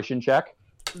an intuition check.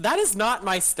 That is not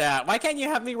my stat. Why can't you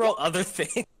have me roll other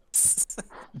things?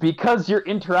 Because you're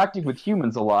interacting with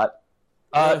humans a lot.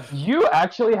 Ugh. You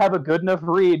actually have a good enough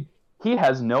read. He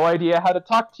has no idea how to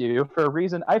talk to you for a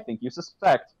reason I think you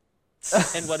suspect.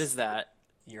 And what is that?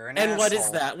 You're an And what is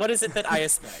asshole. that? What is it that I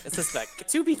suspect?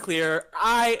 To be clear,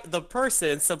 I, the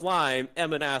person, Sublime,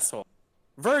 am an asshole.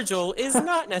 Virgil is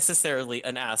not necessarily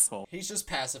an asshole. He's just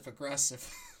passive aggressive.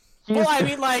 Well, I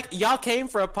mean, like, y'all came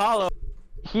for Apollo,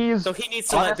 he's so he needs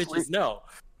to honestly- let bitches know.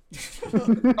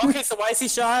 Okay, so why is he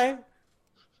shy?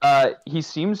 he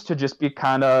seems to just be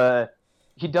kind of.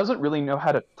 He doesn't really know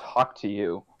how to talk to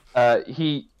you.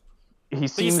 He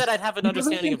seems. But you said I'd have an he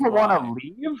doesn't understanding seem of to want why. to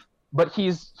leave, but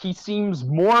he seems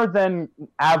more than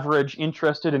average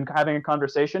interested in having a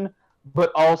conversation,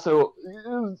 but also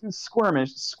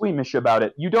squeamish about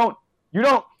it. You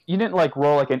didn't like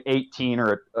roll like an 18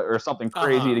 or something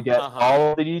crazy to get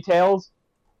all of the details,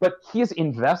 but he is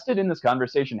invested in this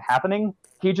conversation happening.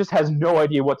 He just has no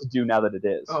idea what to do now that it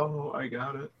is. Oh, I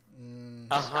got it.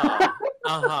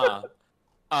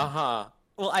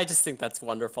 Well, I just think that's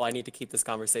wonderful. I need to keep this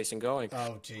conversation going.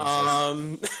 Oh, Jesus.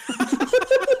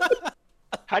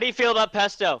 How do you feel about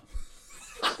pesto?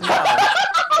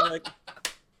 Like,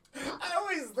 I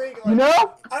always think, like, You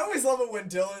know? I always love it when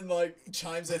Dylan, like,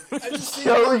 chimes in. I just see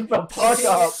Shows him, the like, fuck poking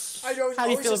up. I don't How do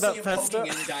you always feel just about see him pesto?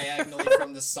 poking in diagonally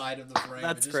from the side of the frame.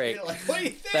 That's and just great. being like, what do you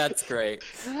think? that's great.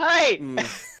 Hey!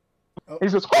 Mm. And he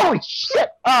goes, "Holy shit!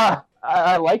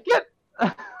 I like it."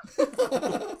 Well,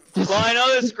 I know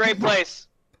this is a great place.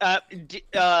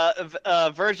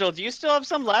 Virgil, do you still have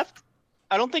some left?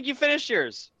 I don't think you finished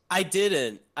yours. I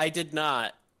didn't. I did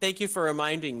not. Thank you for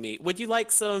reminding me. Would you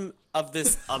like some of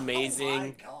this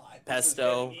amazing Oh my God,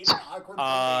 pesto? This is getting awkward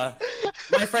for me.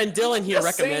 My friend Dylan here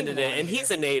The same recommended it, one. and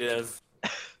he's a native.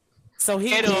 So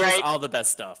he It's knows great. all the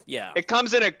best stuff. Yeah. It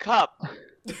comes in a cup.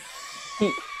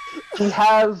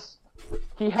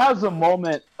 He has a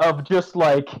moment of just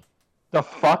like, the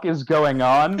fuck is going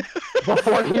on,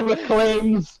 before he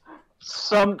reclaims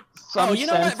some some you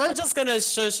know what? sense. Virgil's gonna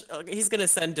shush. He's gonna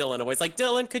send Dylan away. It's like,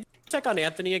 Dylan, could you check on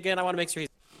Anthony again? I want to make sure he's.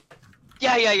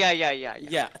 Yeah.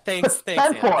 Yeah, thanks,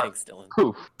 10-4. Thanks, Dylan.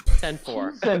 Poof.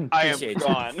 10-4. He's an, I am Appreciate you.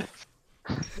 gone.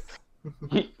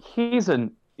 he's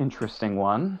an interesting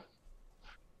one.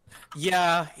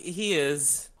 Yeah, he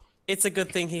is. It's a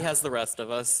good thing he has the rest of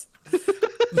us.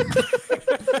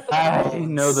 I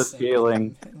know the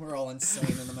feeling. We're all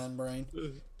insane in the membrane.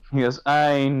 He goes,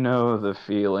 I know the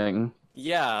feeling.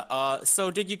 Yeah.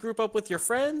 So did you group up with your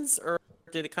friends, or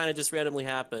did it kind of just randomly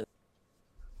happen?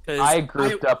 'Cause I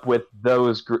grouped up with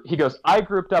those group. He goes, I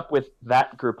grouped up with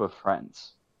that group of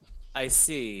friends. I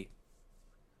see.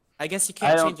 I guess you I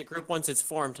can't don't- change a group once it's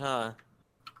formed, huh?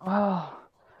 Well,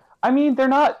 I mean, they're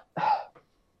not.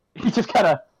 He just kind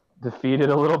of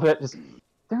defeated a little bit. Just,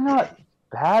 they're not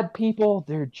bad people.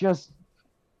 They're just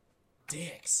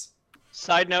Dicks.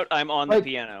 Side note: I'm on Like- the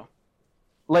piano.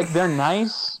 like they're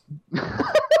nice.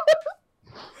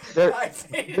 they're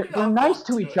they're nice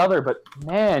to each other, but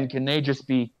man, can they just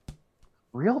be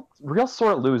real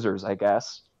sore losers? I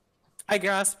guess. I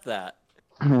grasped that.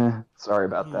 Sorry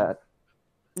about that.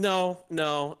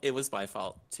 No, it was my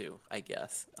fault too, I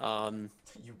guess.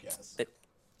 You guess.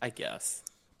 I guess.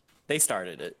 They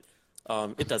started it.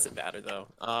 It doesn't matter though.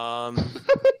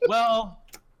 Well,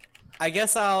 I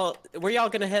guess where y'all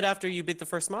gonna head after you beat the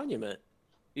first monument?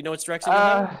 You know which direction you're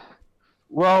heading?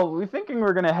 Well, we're thinking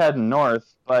we're gonna head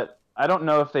north, but I don't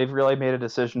know if they've really made a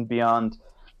decision beyond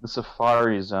the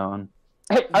safari zone.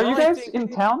 Hey, are Well, you I guys think- in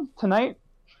town tonight?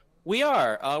 We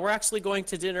are. We're actually going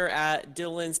to dinner at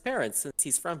Dylan's parents since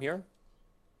he's from here.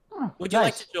 Oh, Would you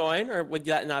like nice. to join, or would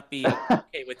that not be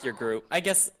okay with your group? I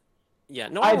guess. Yeah.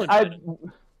 No, I'll invite him.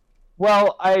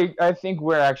 Well, I think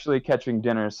we're actually catching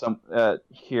dinner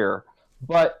here.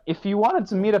 But if you wanted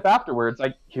to meet up afterwards,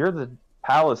 like here, the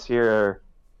palace here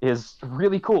is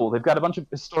really cool. They've got a bunch of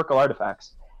historical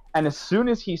artifacts, and as soon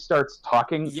as he starts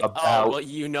talking Yeah, about well,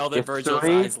 you know that Virgil's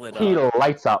history, eyes lit he up.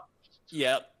 lights up.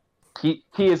 Yep. He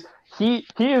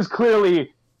is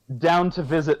clearly down to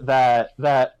visit that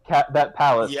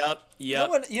palace. Yep. You know So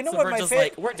what my Virgil's favorite?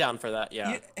 like, we're down for that.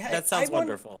 Yeah. That sounds I won-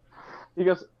 wonderful. He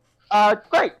goes,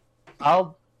 great.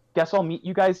 Guess I'll meet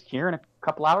you guys here in a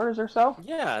couple hours or so.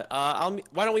 Yeah.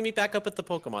 Why don't we meet back up at the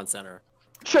Pokemon Center?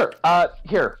 Sure.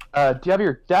 Here. Do you have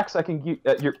your Dex? I can give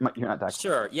you're not Dex.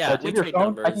 Sure. Yeah. Do you We have your trade phone?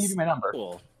 numbers. I can give you my number.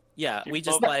 Cool. Yeah. You We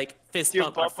just bump- like fist you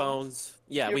bump our bump 'em? phones.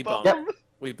 Yeah. You We bump bump. 'em?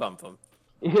 We bump them.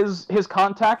 His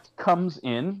contact comes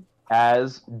in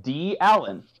as D.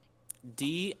 Allen.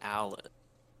 D. Allen.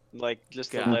 Like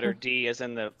just the Got it. letter D, as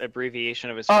in the abbreviation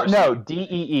of his Oh first no, name.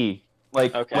 DEE.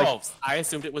 Like, Okay. like Oh, I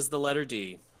assumed it was the letter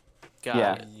D. Got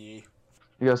Yeah. it. Yeah.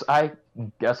 he goes. I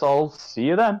guess I'll see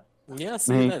you then. Yeah.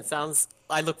 See you Me. then. Sounds.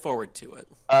 I look forward to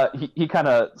it. He kind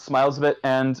of smiles a bit,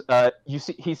 and you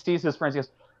see he sees his friends. He goes,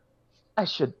 I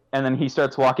should, and then he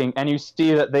starts walking, and you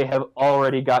see that they have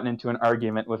already gotten into an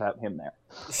argument without him there.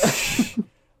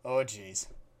 Oh jeez.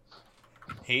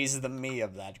 He's the me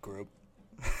of that group.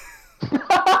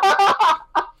 I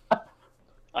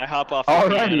hop off the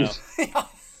Alrighty. piano.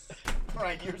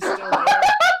 Right, you're still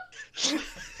there.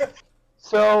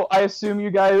 So I assume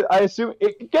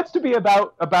it gets to be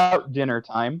about dinner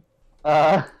time.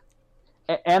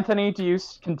 Anthony, do you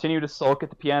continue to sulk at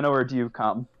the piano, or do you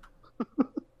come?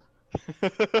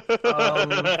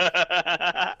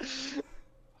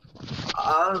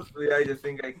 Honestly, I just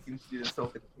think I can see the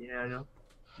self at the piano.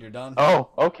 You're done. Oh,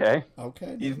 okay.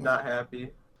 Okay. He's not happy.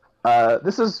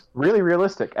 This is really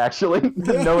realistic, actually.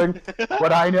 Knowing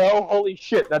what I know, holy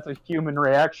shit, that's a human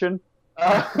reaction.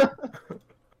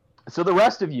 So the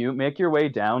rest of you make your way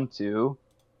down to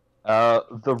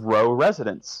the Row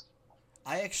residence.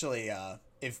 I actually,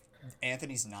 if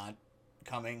Anthony's not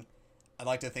coming, I'd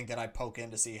like to think that I poke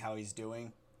in to see how he's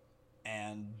doing,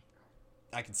 and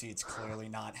I can see it's clearly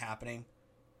not happening.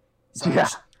 So Yeah.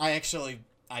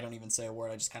 I don't even say a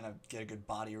word. I just kind of get a good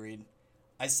body read.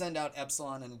 I send out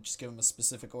Epsilon and just give him a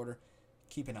specific order.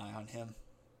 Keep an eye on him,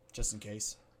 just in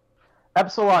case.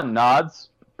 Epsilon nods,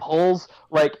 pulls,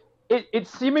 like, it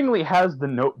seemingly has the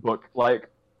notebook, like,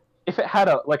 if it had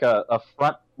a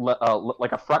front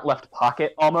left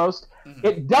pocket almost. Mhm.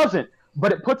 It doesn't,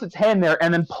 but it puts its hand there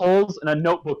and then pulls, and a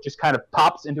notebook just kind of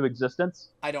pops into existence.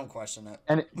 I don't question it.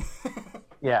 And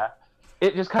yeah,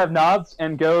 it just kind of nods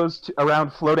and goes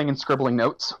around floating and scribbling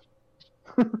notes.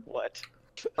 What?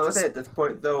 I would say at this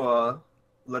point, though,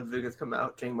 Ludwig has come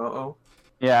out, Jingmo.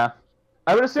 Yeah,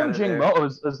 I would assume Kinda there.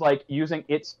 Jingmo is like using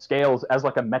its scales as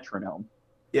like a metronome.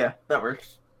 Yeah, that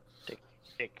works. Tick,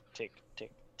 tick, tick,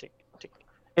 tick, tick.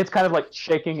 It's kind of like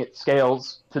shaking its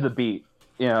scales to the beat,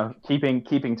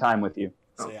 keeping time with you.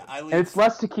 So yeah, I And leave. it's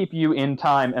less to keep you in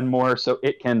time and more so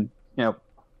it can,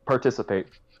 participate.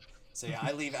 So yeah,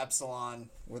 I leave Epsilon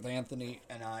with Anthony,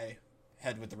 and I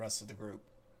head with the rest of the group.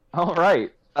 All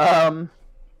right.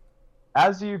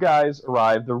 As you guys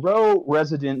arrive, the Row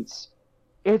residence,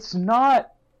 it's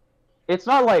not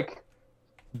like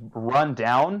run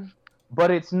down, but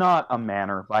it's not a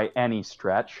manor by any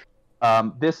stretch.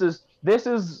 This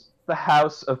is the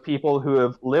house of people who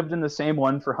have lived in the same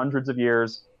one for hundreds of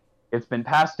years. It's been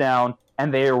passed down,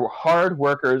 and they are hard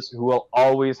workers who will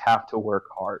always have to work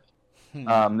hard.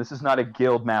 This is not a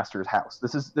guild master's house.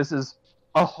 This is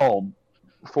a home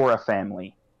for a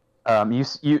family.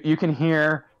 You can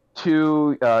hear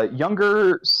two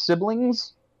younger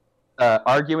siblings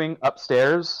arguing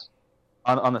upstairs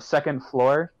on the second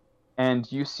floor,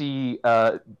 and you see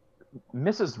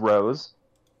Mrs. Rose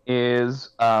is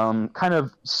kind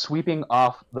of sweeping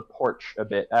off the porch a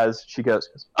bit as she goes,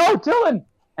 "Oh, Dylan!"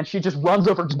 And she just runs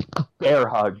over, just bear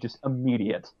hug, just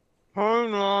immediate.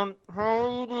 Hang on, how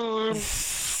are you doing?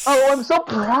 Oh, I'm so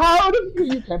proud of you!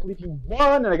 You can't believe you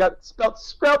won, and I got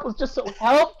Sprout was just so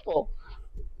helpful.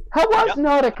 How was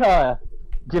Nautica?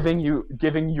 Giving you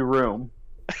room.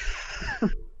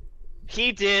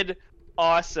 He did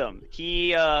awesome.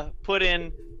 He put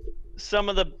in some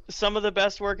of the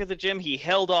best work at the gym. He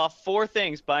held off 4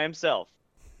 things by himself.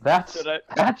 That's Should I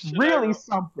really roll?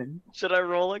 something. Should I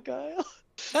roll it, Guile?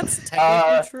 That's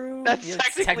technically true. That's Yeah,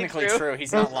 technically true.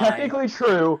 He's It's not lying. technically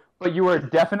true, but you are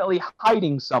definitely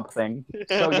hiding something.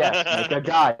 So yes, make a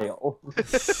guile.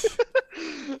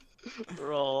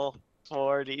 Roll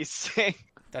 46.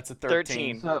 That's a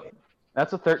 13. So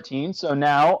that's a 13. So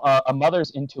now a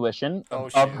mother's intuition Oh,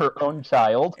 of shoot. her own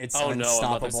child. It's Oh, no, a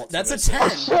mother's unstoppable. That's a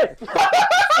intuition. 10.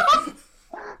 Oh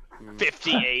shit!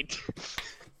 58.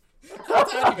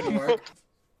 How's that even work?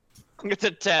 It's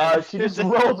a 10. She just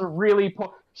rolls really.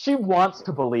 She wants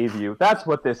to believe you. That's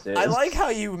what this is. I like how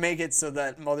you make it so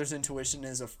that Mother's Intuition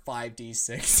is a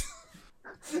 5d6.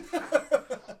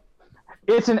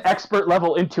 It's an expert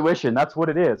level intuition. That's what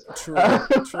it is. True,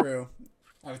 true.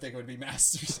 I would think it would be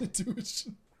Master's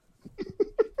Intuition.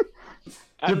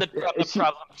 I'm the problem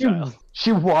child.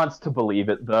 She wants to believe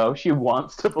it, though. She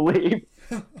wants to believe.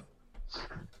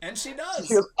 And she does.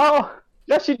 She goes, "Oh,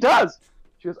 yes, she does."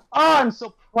 She goes, "Oh, I'm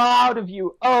so proud of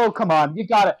you. Oh, come on, you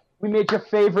got it. We made your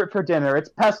favorite for dinner. It's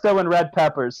pesto and red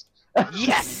peppers."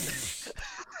 Yes!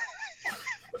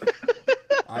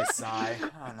 I sigh.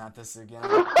 Oh, not this again.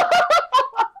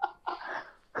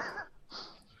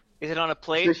 Is it on a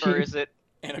plate So or she- is it...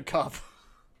 In a cup.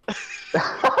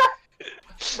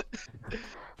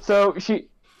 So she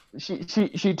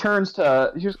turns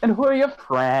to. She goes, "And who are your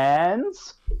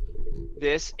friends?"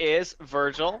 This is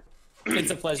Virgil.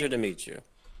 It's a pleasure to meet you.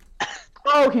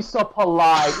 Oh, he's so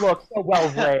polite. Look, so well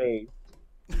raised.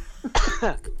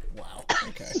 Wow.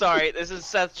 Okay. Sorry, this is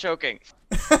Seth choking.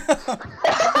 Give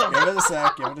it a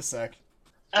sec. Give it a sec.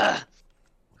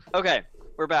 Okay,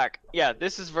 we're back. Yeah,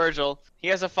 this is Virgil. He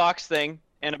has a fox thing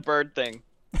and a bird thing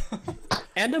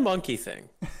And a monkey thing.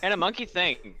 and a monkey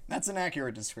thing. That's an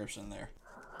accurate description there.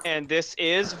 And this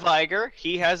is Viger.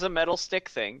 He has a metal stick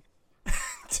thing.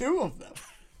 2 of them.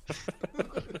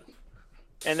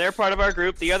 And they're part of our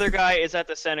group. The other guy is at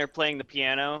the center playing the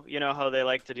piano. You know how they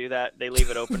like to do that? They leave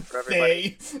it open for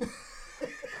everybody.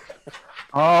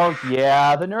 Oh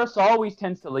yeah, the nurse always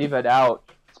tends to leave it out,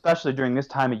 especially during this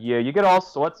time of year. You get all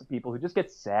sorts of people who just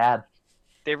get sad.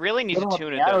 They really need They to don't have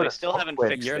tune it, piano though. They to still fuck haven't with.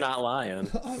 fixed You're it. not lying.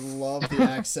 I love the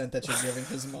accent that you're giving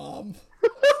his mom.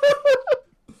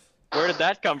 Where did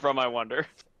that come from, I wonder?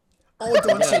 Oh,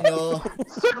 don't you know?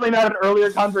 Certainly not an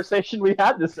earlier conversation we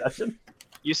had this session.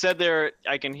 You said there.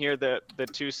 I can hear the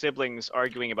 2 siblings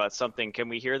arguing about something. Can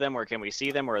we hear them, or can we see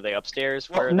them, or are they upstairs?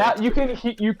 Where are Now they?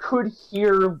 you could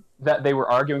hear that they were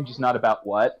arguing, just not about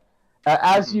what.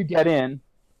 As you get in,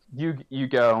 you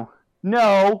go,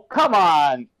 "No, come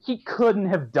on, he couldn't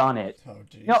have done it." Oh,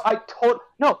 jeez.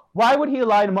 No. Why would he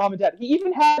lie to mom and dad? He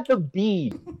even had the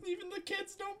bead. Even the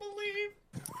kids don't believe.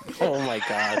 Oh my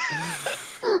god.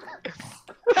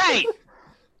 Hey!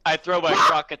 I throw my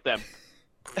rock at them.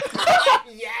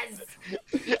 Yes!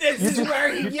 This is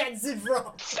where he gets it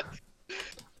from!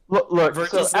 Look.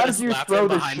 Virgil's So gonna as you slap throw him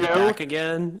the behind the shoe, back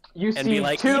again. you and see be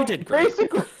like, 2 "You did great."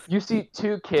 basically you see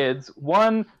 2 kids.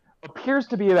 One appears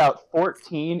to be about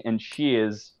 14, and she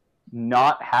is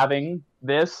not having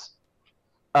this.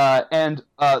 And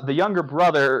the younger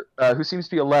brother, who seems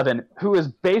to be 11, who is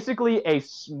basically a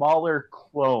smaller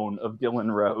clone of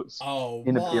Dylan Rose. Oh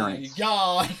In my appearance.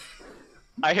 god!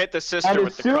 I hit the And sister as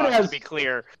with the soon cross, as- to be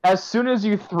clear. As soon as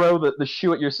you throw the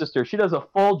shoe at your sister, she does a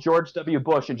full George W.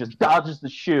 Bush and just dodges the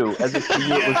shoe as if she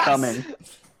knew it was Yes! coming.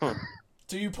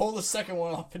 Do you pull the second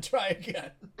one off and try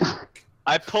again?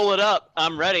 I pull it up.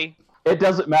 I'm ready. It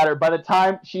doesn't matter. By the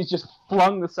time she's just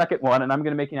flung the second one, and I'm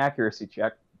going to make an accuracy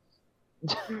check.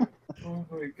 Oh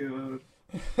my god.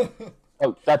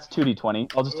 Oh, that's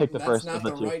 2d20. I'll just take the first of That's the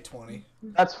not two. the right 20.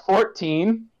 That's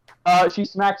 14. She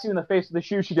smacks you in the face with the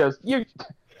shoe. She goes, "You."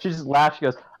 She just laughs. She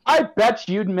goes, "I bet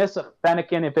you'd miss a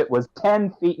Fennekin if it was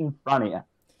 10 feet in front of you."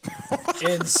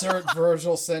 Insert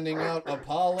Virgil sending out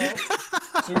Apollo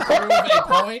to prove a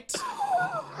point.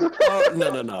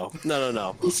 Oh,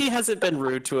 no. She hasn't been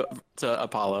rude to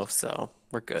Apollo, so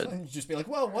we're good. And just be like,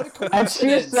 well, what a And she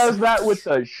coincidence. says that with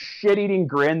a shit-eating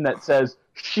grin that says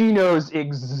she knows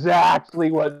exactly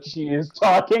what she is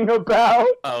talking about.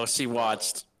 Oh, she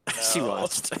watched. She No.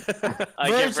 watched. I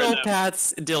give her Virgil the-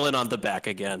 pats Dylan on the back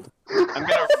again.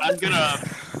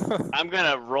 I'm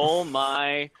gonna roll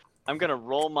my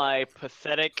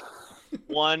pathetic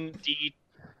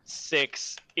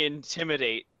 1d6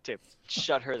 intimidate to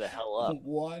shut her the hell up.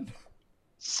 1.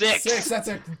 6. 6. That's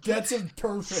a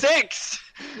perfect. 6.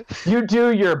 You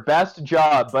do your best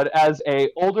job, but as a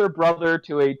older brother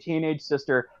to a teenage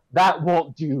sister, that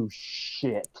won't do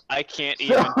shit. I can't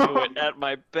even do it at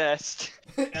my best.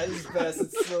 At his best,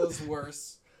 it still is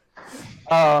worse.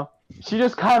 She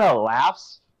just kind of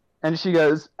laughs, and she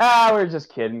goes, we're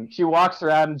just kidding. She walks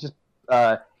around and just,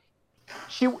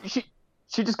 she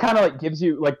just kind of like gives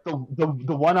you like the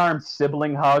one-armed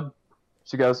sibling hug.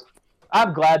 She goes,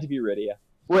 "I'm glad to be rid of you."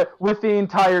 With the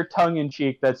entire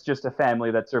tongue-in-cheek that's just a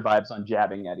family that survives on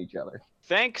jabbing at each other.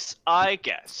 Thanks, I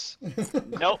guess.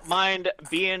 Don't mind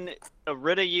being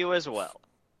rid of you as well.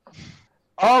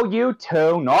 Oh, you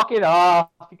two, knock it off.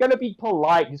 You're gonna be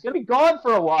polite. He's gonna be gone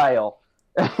for a while.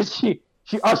 She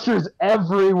ushers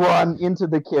everyone into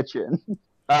the kitchen.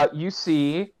 You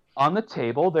see on the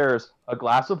table there's a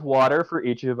glass of water for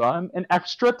each of them, an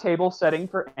extra table setting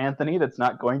for Anthony that's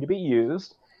not going to be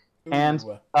used, and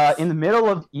Ooh. in the middle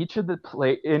of each of the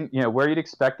plate, where you'd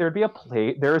expect there'd be a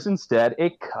plate, there is instead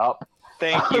a cup.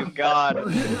 Thank you, God.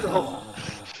 We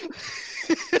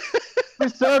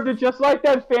served it just like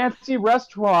that fancy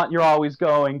restaurant you're always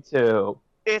going to.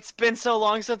 It's been so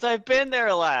long since I've been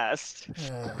there last.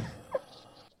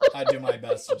 I do my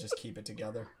best to just keep it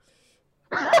together.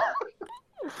 I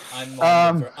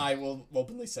will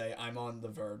openly say I'm on the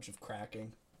verge of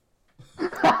cracking.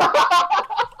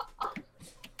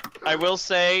 I will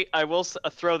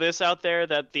throw this out there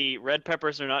that the red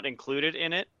peppers are not included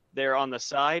in it. They're on the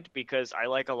side because I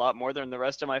like a lot more than the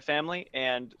rest of my family,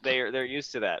 and they're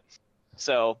used to that.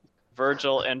 So,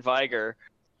 Virgil and Viger,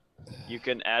 you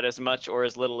can add as much or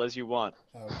as little as you want.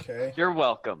 Okay. You're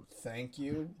welcome. Thank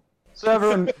you. So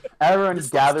everyone This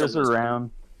is gathers delicious.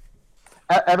 around.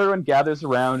 Everyone gathers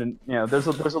around, and there's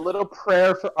a little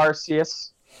prayer for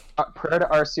Arceus, prayer to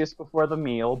Arceus before the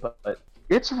meal, but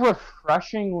it's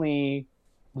refreshingly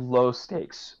low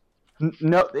stakes.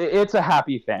 No, it's a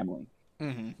happy family.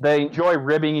 Mm-hmm. They enjoy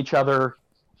ribbing each other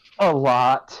a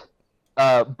lot,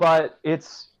 but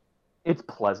it's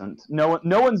pleasant. No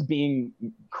one's being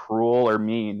cruel or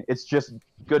mean. It's just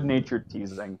good-natured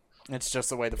teasing. It's just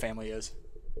the way the family is.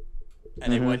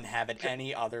 And they Mhm. wouldn't have it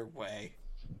any other way.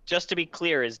 Just to be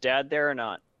clear, is Dad there or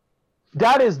not?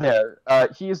 Dad is there.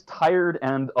 He is tired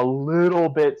and a little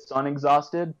bit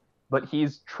sun-exhausted, but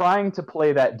he's trying to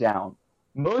play that down.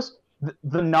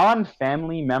 The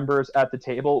non-family members at the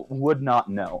table would not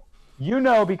know. You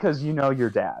know because you know your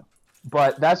dad.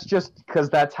 But that's just because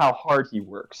that's how hard he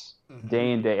works, Mhm.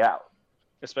 day in, day out.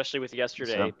 Especially with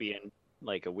yesterday So- being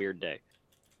like a weird day.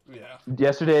 Yeah.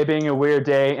 Yesterday being a weird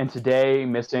day, and today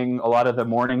missing a lot of the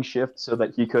morning shift so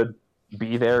that he could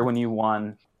be there when you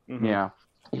won. Mhm. Yeah.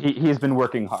 He's been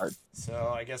working hard.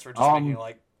 So I guess we're just making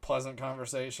like pleasant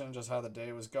conversation, just how the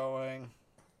day was going,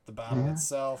 the battle Yeah.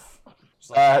 itself. Just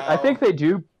like I how- think they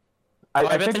do. I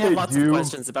I bet think they have they lots of do.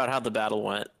 questions about how the battle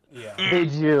went. Yeah. They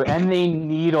do, and they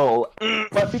needle.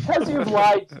 But because you've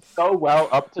lied so well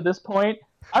up to this point,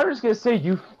 I'm just gonna say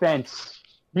you fenced.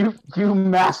 You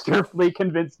masterfully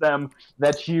convinced them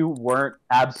that you weren't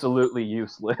absolutely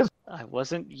useless. I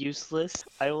wasn't useless.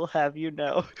 I will have you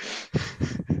know.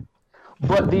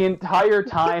 But the entire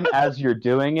time as you're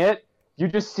doing it, you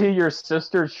just see your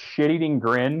sister's shit-eating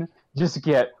grin just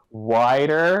get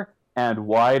wider and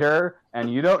wider,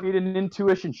 and you don't need an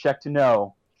intuition check to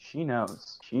know. She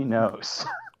knows. She knows.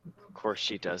 Of course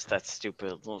she does. That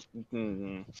stupid little.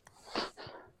 Mm.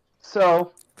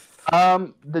 So,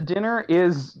 the dinner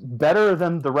is better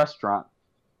than the restaurant.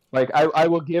 Like, I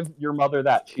will give your mother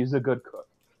that. She's a good cook.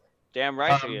 Damn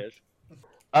right she is.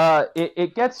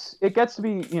 It gets to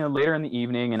be later in the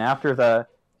evening, and after the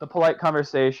polite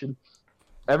conversation,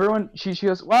 everyone she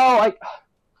goes, well,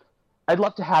 I'd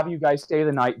love to have you guys stay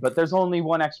the night, but there's only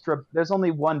one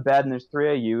bed, and there's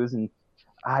 3 of yous, and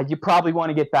you probably want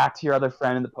to get back to your other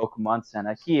friend in the Pokemon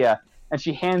Center here." And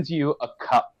she hands you a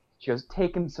cup. She goes,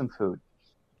 "Take him some food."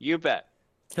 You bet.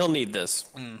 He'll need this.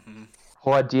 Mm-hmm.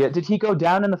 Oh dear, did he go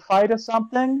down in the fight or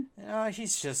something?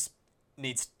 He's just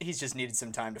needed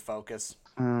some time to focus,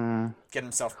 Hmm. get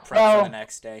himself prepped Well- for the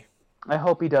next day. I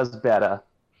hope he does better.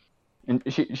 And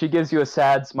she gives you a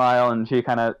sad smile, and she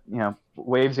kind of,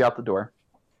 waves you out the door.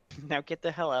 Now get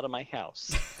the hell out of my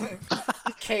house.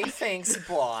 Okay, thanks,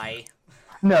 boy.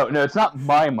 No, it's not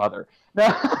my mother. No.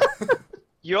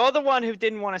 You're the one who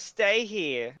didn't want to stay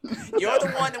here. You're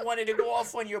the one that wanted to go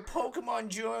off on your Pokemon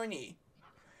journey.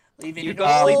 Leaving You an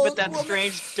go sleep old at that woman-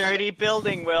 strange, dirty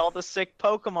building where all the sick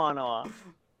Pokemon are.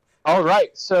 All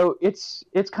right, so it's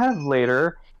kind of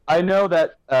later. I know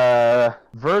that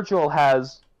Virgil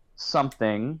has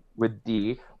something with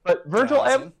D, but Virgil,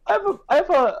 I have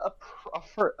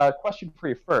a question for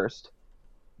you first.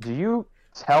 Do you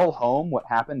tell home what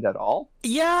happened at all?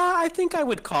 Yeah, I think I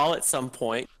would call at some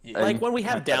point. Yeah. Like when we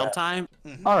have downtime.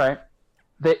 All right,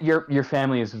 that your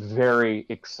family is very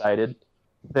excited.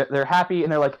 They're happy,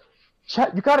 and they're like,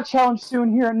 "You got a challenge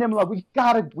soon here in Nimla.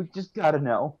 We just gotta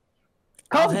know."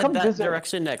 I'll head Come that visit.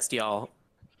 direction next, y'all.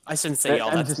 I shouldn't say y'all,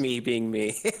 And that's just- me being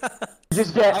me. You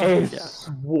just get a Yeah.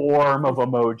 swarm of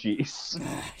emojis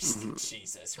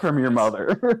Jesus. from your Christ.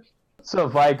 mother. So,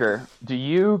 Viger, do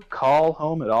you call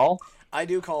home at all? I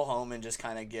do call home and just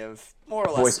kind of give more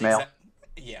or less Voicemail.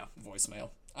 Yeah, voicemail.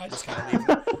 I just kind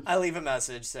of leave a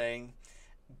message saying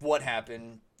what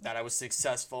happened, that I was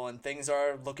successful and things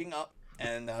are looking up,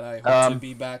 and that I hope to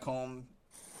be back home,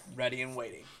 ready and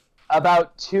waiting.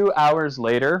 About 2 hours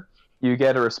later, you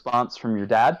get a response from your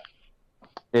dad.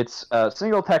 It's a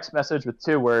single text message with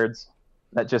 2 words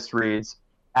that just reads,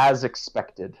 "As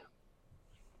expected."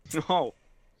 Oh.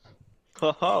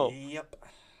 Oh. Yep.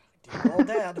 Dear old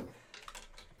dad.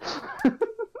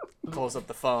 Pulls up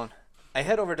the phone. I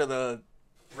head over to the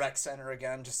rec center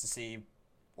again just to see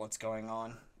what's going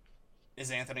on.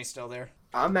 Is Anthony still there?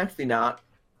 I'm actually not.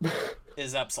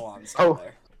 Is Epsilon still Oh.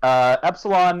 there?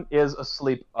 Epsilon is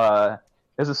asleep.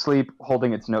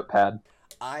 Holding its notepad.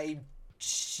 I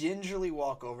gingerly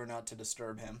walk over not to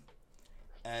disturb him,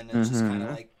 and then just kind of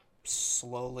like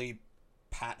slowly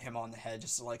pat him on the head,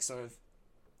 just to like sort of,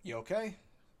 "You okay?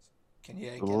 Can you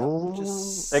get up?"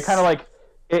 Just It kind of like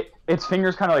its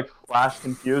fingers kind of like flash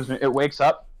confused, and it wakes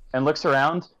up and looks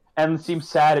around and seems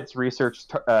sad. Its research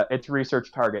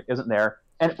target isn't there,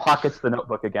 and it pockets the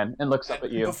notebook again and looks up at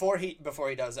you. Before he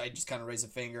does, I just kind of raise a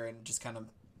finger and just kind of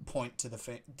point to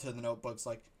the notebooks,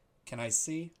 like, "Can I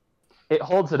see?" It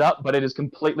holds it up, but it is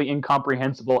completely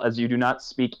incomprehensible as you do not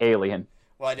speak alien.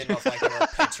 Well, I didn't know if like there were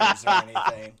pictures or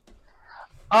anything.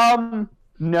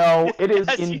 No, it is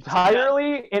Yes, you do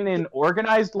entirely in an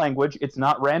organized language. It's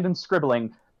not random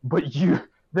scribbling, but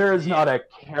there is not a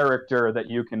character that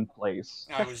you can place.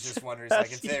 I was just wondering,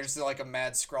 like, if there's like a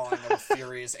mad scrawling of a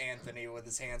furious Anthony with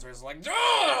his hands where it's like,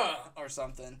 "Ah!" or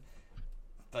something.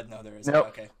 But no, there isn't. Nope.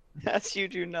 Okay. Yes, you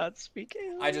do not speak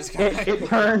alien. I just kind It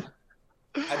turned.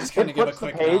 I just kind it of give a flips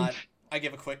the quick page. nod. I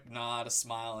give a quick nod, a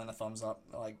smile, and a thumbs up.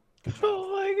 Like, good job.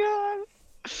 Oh my god.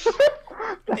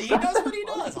 He does what he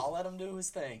does. I'll let him do his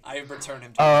thing. I return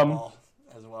him to the ball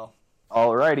as well.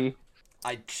 Alrighty.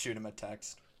 I shoot him a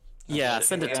text. Yeah, Like,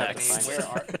 send a "Hey, text. Anthony, where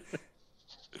are...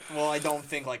 Well, I don't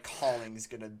think like calling is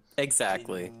gonna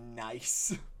Exactly. be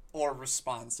nice or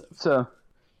responsive.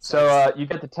 So you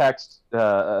get the text,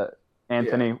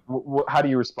 Anthony. How do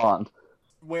you respond?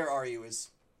 Where are you is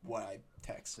what I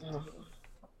texted.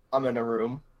 I'm in a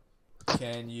room.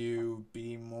 Can you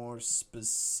be more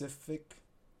specific?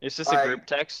 Is this a group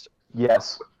text?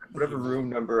 Yes. Whatever room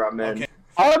number I'm in. Okay.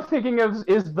 All I'm thinking of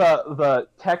is the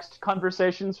text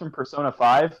conversations from Persona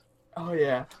 5. Oh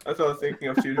yeah, that's what I was thinking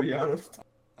of too, to be honest.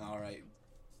 All right.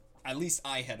 At least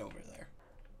I head over there.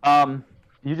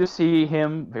 You just see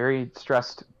him very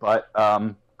stressed, but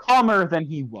calmer than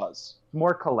he was,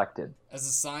 more collected. As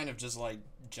a sign of just like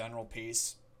general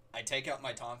peace, I take out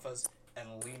my tonfas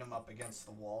and lean them up against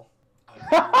the wall.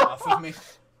 Off of me.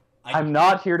 I'm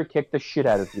not here to kick the shit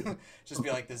out of you. Just be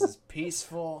like, this is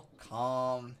peaceful,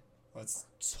 calm. Let's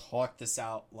talk this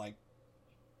out like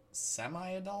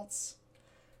semi-adults.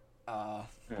 Mm.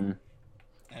 And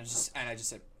I just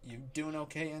said, "You doing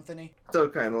okay, Anthony?" Still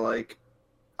kind of like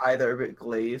either a bit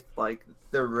glazed, like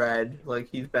the red, like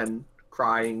he's been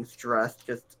crying, stressed,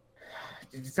 just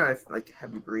kind of like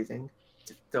heavy breathing.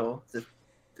 Just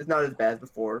it's not as bad as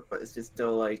before, but it's just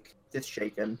still like just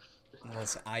shaken.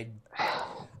 Listen,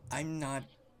 I'm not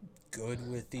good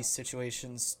with these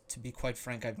situations. To be quite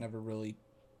frank, I've never really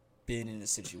been in a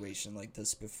situation like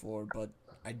this before, but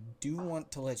I do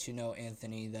want to let you know,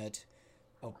 Anthony, that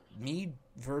me,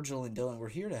 Virgil, and Dylan, we're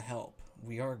here to help.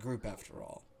 We are a group after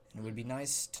all. And it would be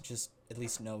nice to just at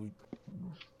least know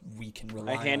we can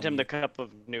rely on I hand him you. the cup of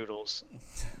noodles.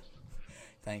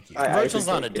 Thank you. Virgil's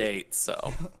on a date,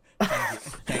 so.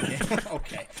 Thank you.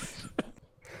 Okay.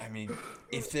 I mean,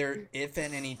 if at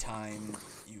any time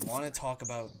you want to talk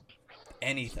about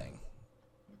anything,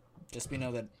 just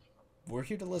know that we're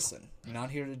here to listen. We're not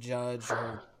here to judge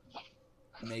or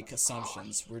make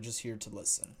assumptions. We're just here to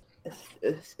listen.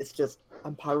 It's just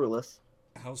I'm powerless.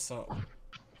 How so?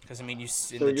 Because I mean,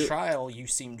 So the trial, you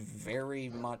seemed very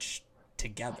much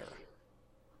together.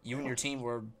 You and your team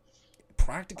were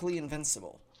practically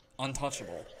invincible,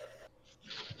 untouchable.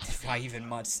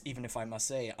 Even if I must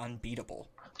say, unbeatable.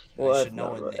 Well, I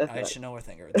should know a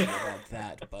thing or two about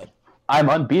that, but I'm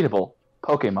unbeatable.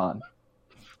 Pokemon.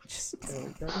 just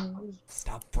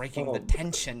stop breaking the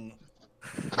tension,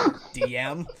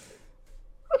 DM.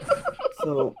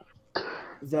 So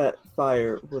that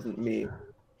fire wasn't me,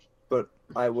 but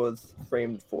I was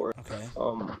framed for it.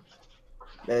 Okay.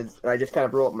 And I just kind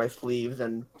of roll up my sleeves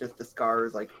and just the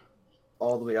scars like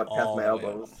all the way up past All my the way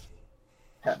elbows.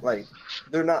 Like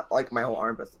they're not like my whole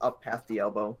arm, but up past the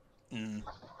elbow Mm.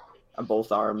 on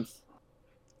both arms.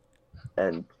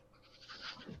 And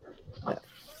that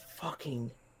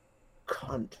fucking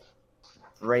cunt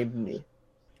framed me.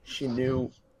 She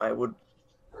knew I would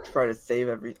try to save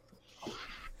everything.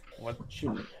 What?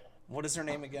 What is her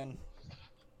name again?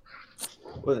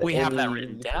 Was it We have that Amy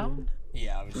written down?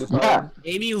 Yeah, I was just... Lupine? Yeah,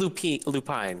 Amy Lupine.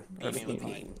 Lupine. Amy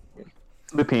Lupine.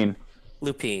 Lupine.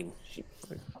 Lupine.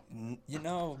 You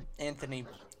know, Anthony,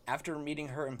 after meeting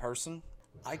her in person,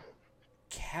 I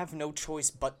have no choice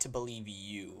but to believe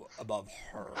you above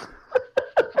her.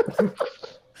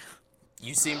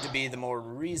 You seem to be the more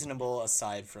reasonable,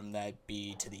 aside from that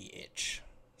bee to the itch.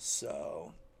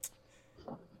 So,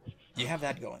 you have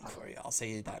that going for you, I'll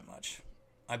say that much.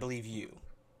 I believe you.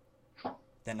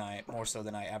 More so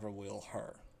than I ever will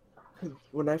her.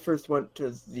 When I first went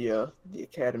to the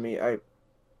academy,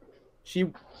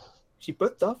 she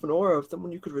puts off an aura of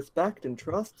someone you could respect and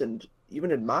trust and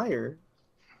even admire.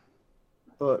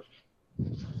 But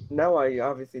now I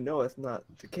obviously know it's not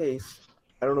the case.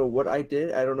 I don't know what I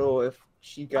did. I don't know if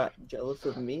she got jealous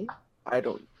of me.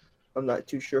 I'm not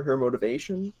too sure her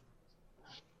motivation.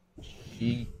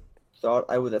 She thought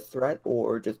I was a threat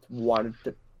or just wanted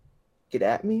to get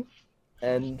at me.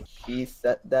 And she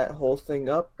set that whole thing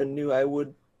up and knew I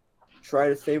would try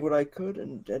to say what I could,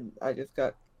 and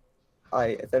I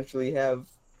essentially have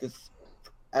this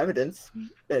evidence,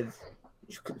 as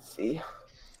you can see,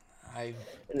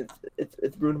 and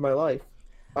it's ruined my life.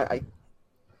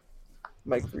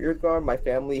 My career's gone, my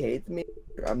family hates me,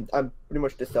 I'm pretty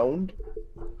much disowned.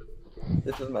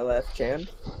 This is my last chance,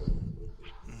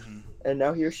 and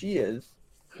now here she is,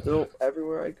 still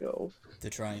everywhere I go. To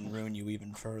try and ruin you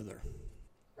even further.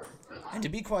 And to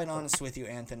be quite honest with you,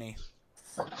 Anthony,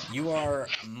 you are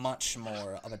much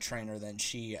more of a trainer than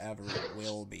she ever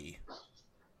will be.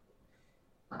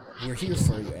 We're here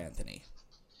for you, Anthony.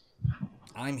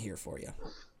 I'm here for you.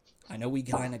 I know we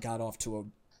kind of got off to a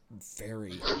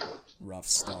very rough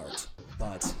start,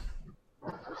 but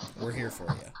we're here for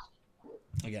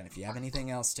you. Again, if you have anything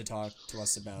else to talk to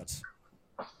us about,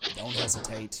 don't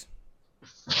hesitate.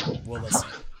 We'll listen.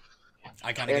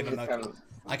 I kind of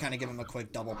give him a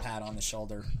quick double pat on the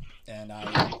shoulder, and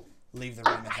I leave the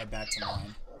room and head back to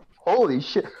mine. Holy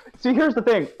shit. See, here's the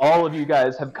thing. All of you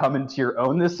guys have come into your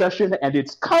own this session, and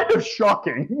it's kind of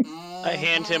shocking. I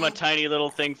hand him a tiny little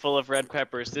thing full of red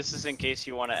peppers. This is in case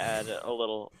you want to add a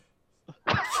little...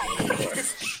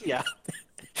 Yeah.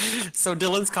 So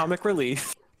Dylan's comic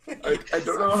relief. I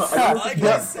don't know how Yeah, Like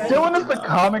yeah, I said- Dylan is the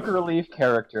comic relief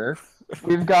character.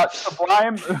 We've got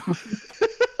Sublime,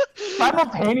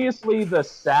 simultaneously the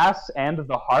sass and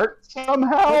the heart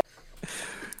somehow.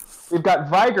 We've got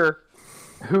Viger,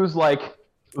 who's like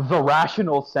the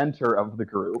rational center of the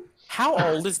group. How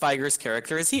old is Viger's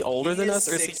character? Is he older than us,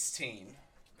 or is he? 16.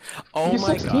 Oh He's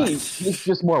my 16. god! He's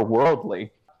just more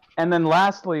worldly. And then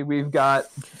lastly, we've got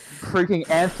freaking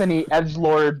Anthony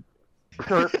Edgelord,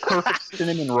 perfect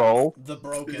cinnamon roll. The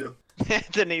broken.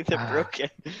 Anthony the Broken.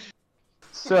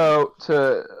 So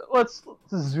let's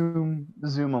zoom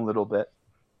a little bit.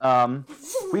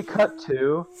 We cut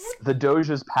to the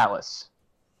Doge's palace,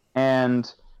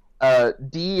 and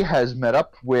Dee has met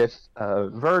up with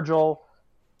Virgil,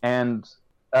 and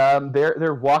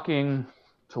they're walking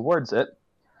towards it.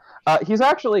 He's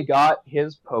actually got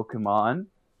his Pokemon,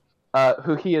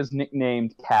 who he has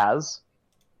nicknamed Kaz.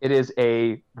 It is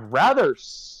a rather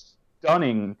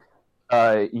stunning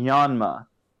Yanma.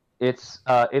 It's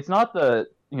not the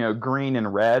green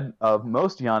and red of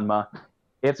most Yanma.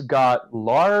 It's got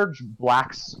large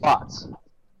black spots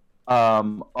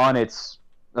on its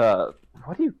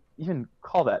what do you even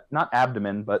call that? Not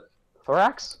abdomen, but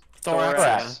thorax.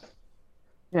 Thorax.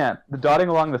 Yeah, the dotting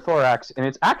along the thorax, and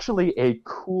it's actually a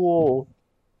cool,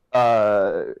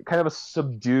 kind of a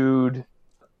subdued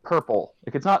purple.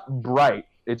 Like it's not bright.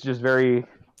 It's just very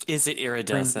Is it green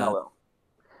iridescent? mellow.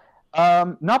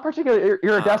 Not particularly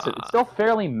iridescent. It's still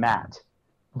fairly matte,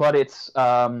 but it's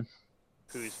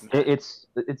Who's mad?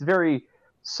 it's very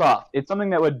soft. It's something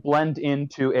that would blend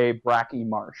into a bracky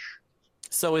marsh.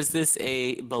 So is this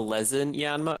a Belezen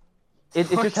Yanma? It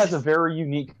just has a very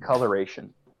unique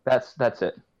coloration. That's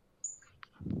it.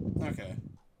 Okay.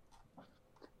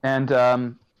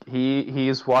 And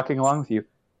he's walking along with you.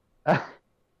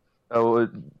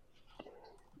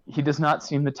 He does not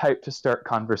seem the type to start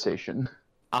conversation.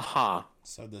 Aha.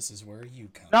 So this is where you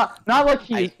come. Not like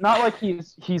he's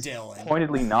Dylan.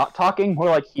 pointedly not talking. More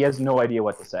like he has no idea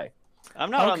what to say.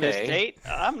 I'm not on this Okay. date.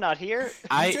 I'm not here.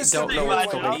 I just don't said know you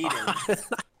what's were going like on.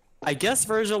 I guess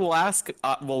Virgil will ask,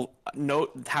 will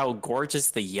note how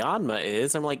gorgeous the Yanma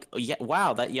is. I'm like, yeah,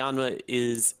 wow, that Yanma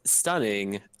is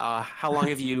stunning. How long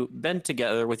have you been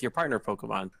together with your partner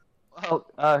Pokemon? Well,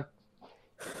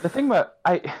 the thing about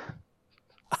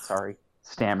sorry,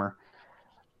 stammer.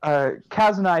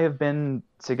 Kaz and I have been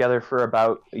together for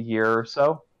about a year or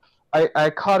so.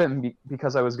 I caught him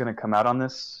because I was going to come out on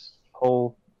this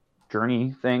whole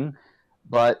journey thing,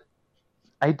 but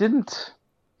I didn't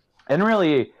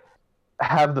really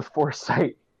have the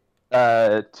foresight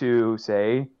to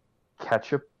say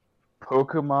catch a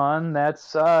Pokemon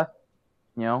that's a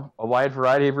wide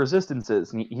variety of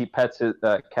resistances. And he pets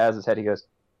Kaz's head. He goes,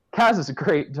 Kaz is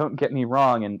great, don't get me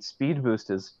wrong, and Speed Boost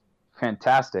is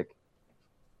fantastic.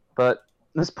 But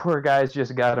this poor guy's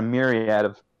just got a myriad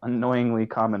of annoyingly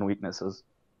common weaknesses.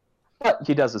 But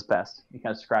he does his best. He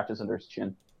kind of scratches under his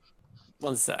chin.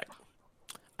 One sec.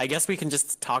 I guess we can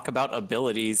just talk about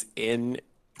abilities in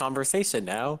conversation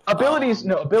now.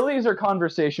 Abilities are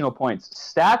conversational points.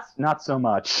 Stats, not so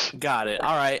much. Got it.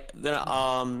 All right.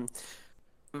 Then,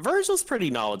 Virgil's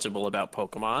pretty knowledgeable about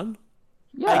Pokemon.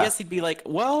 Yeah. I guess he'd be like,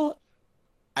 well,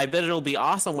 I bet it'll be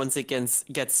awesome once it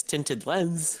gets tinted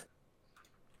lens.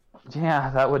 Yeah,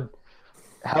 that would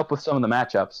help with some of the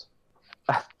matchups.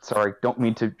 Sorry, don't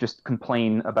mean to just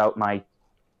complain about my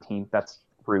team. That's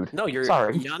rude. No, your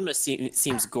Sorry. Yanma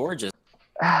seems gorgeous.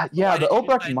 Yeah, Why the did you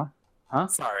Obrecht... decide- Huh?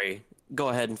 Sorry. Go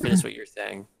ahead and finish what you're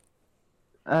saying.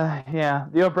 Yeah,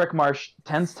 the Obrecht Marsh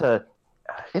tends to...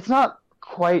 It's not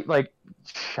quite like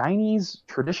shinies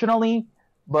traditionally,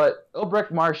 but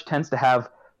Obrecht Marsh tends to have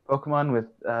Pokemon with...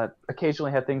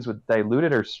 occasionally have things with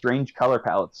diluted or strange color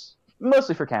palettes.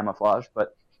 Mostly for camouflage,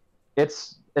 but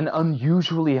it's an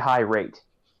unusually high rate.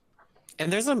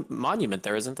 And there's a monument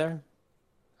there, isn't there?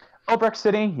 Obrecht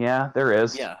City? Yeah, there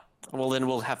is. Yeah. Well, then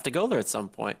we'll have to go there at some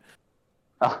point.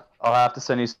 I'll have to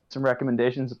send you some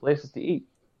recommendations of places to eat.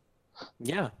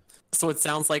 Yeah. So it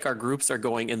sounds like our groups are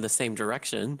going in the same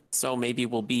direction. So maybe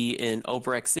we'll be in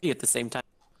Obrecht City at the same time.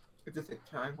 At the same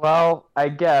time. Well, I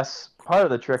guess part of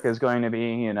the trick is going to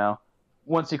be,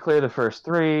 once you clear the first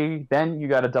 3, then you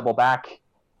got to double back,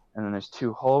 and then there's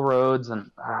 2 whole roads,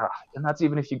 and that's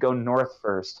even if you go north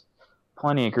first.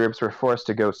 Plenty of groups were forced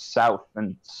to go south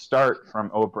and start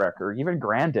from Obrecht or even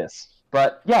Grandis.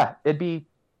 But yeah, it'd be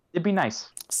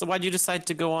nice. So why'd you decide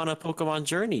to go on a Pokemon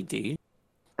journey, D?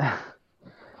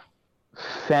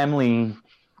 Family,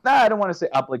 I don't want to say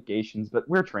obligations, but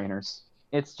we're trainers.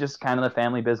 It's just kind of the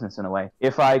family business in a way.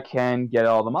 If I can get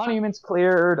all the monuments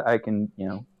cleared, I can,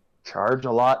 charge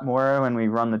a lot more when we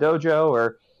run the dojo,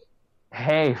 or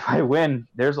hey, if I win,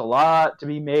 there's a lot to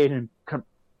be made in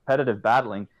competitive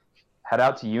battling. Head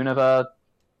out to Unova,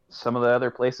 some of the other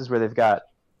places where they've got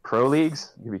pro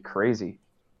leagues. It'd be crazy.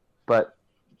 But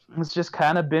it's just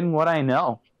kind of been what I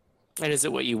know. And is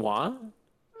it what you want?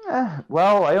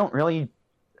 Well, I don't really...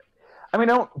 I mean,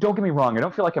 don't get me wrong. I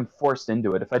don't feel like I'm forced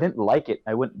into it. If I didn't like it,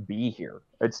 I wouldn't be here.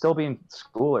 I'd still be in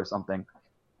school or something.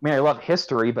 I mean, I love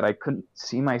history, but I couldn't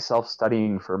see myself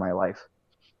studying for my life.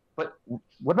 But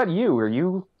what about you? Are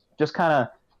you just kind of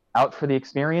out for the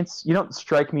experience? You don't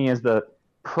strike me as the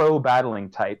pro battling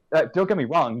type. Don't get me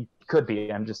wrong. You could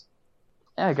be. I'm just...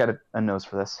 I got a nose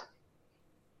for this.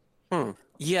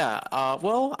 Yeah,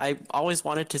 well, I always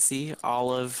wanted to see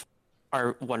all of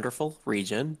our wonderful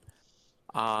region.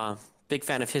 Big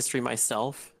fan of history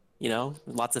myself,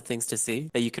 lots of things to see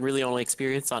that you can really only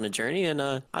experience on a journey, and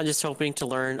I'm just hoping to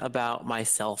learn about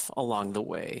myself along the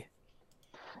way.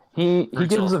 He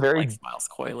gives a very... smiles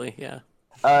coyly, yeah.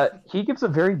 He gives a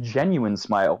very genuine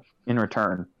smile in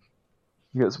return.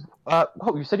 He goes,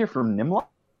 "Oh, you said you're from Nimla?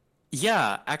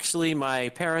 Yeah, actually, my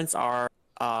parents are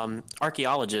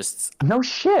archaeologists. No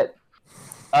shit."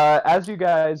 As you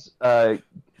guys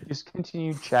just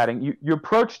continue chatting, you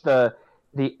approach the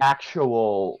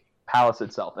actual palace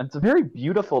itself, and it's a very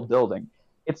beautiful building.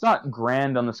 It's not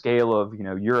grand on the scale of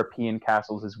European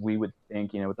castles as we would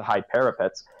think, with the high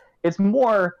parapets. It's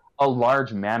more a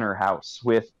large manor house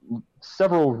with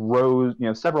several rows,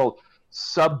 several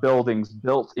sub buildings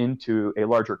built into a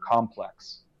larger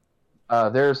complex.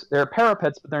 There are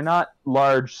parapets, but they're not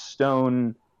large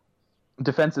stone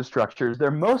defensive structures.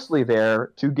 They're mostly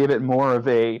there to give it more of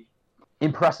a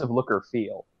impressive look or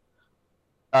feel.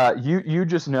 You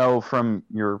just know from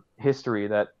your history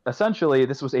that essentially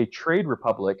this was a trade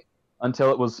republic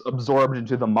until it was absorbed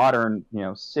into the modern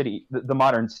city, the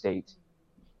modern state.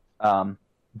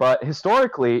 But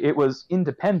historically, it was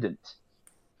independent,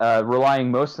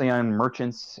 relying mostly on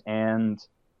merchants and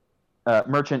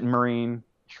merchant and marine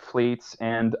fleets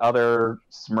and other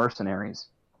mercenaries.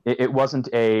 It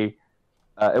wasn't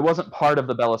part of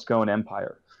the Beliscoan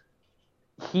Empire.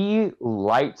 He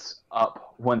lights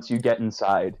up once you get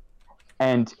inside,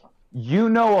 and you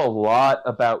know a lot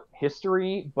about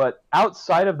history, but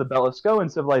outside of the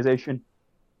Beliscoan civilization,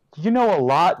 you know a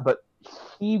lot, but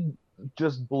he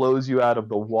just blows you out of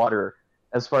the water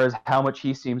as far as how much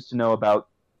he seems to know about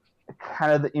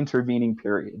kind of the intervening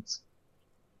periods.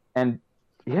 And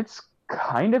it's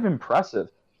kind of impressive.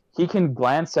 He can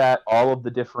glance at all the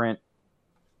different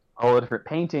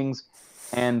paintings,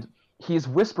 and he's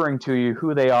whispering to you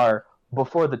who they are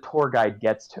before the tour guide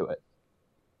gets to it.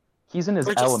 He's in his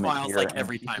Virgil element smiles here. like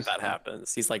every time that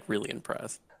happens. He's like really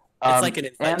impressed. It's Um, like an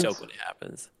inside and joke when it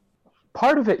happens.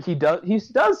 part of it, he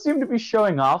does seem to be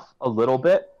showing off a little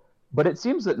bit, but it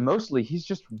seems that mostly he's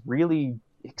just really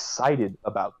excited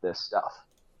about this stuff.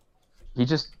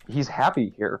 He's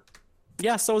happy here.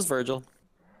 Yeah, so is Virgil.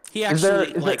 He Is there-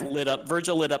 actually is there- lit up.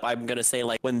 Virgil lit up. I'm gonna say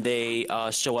like when they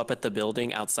show up at the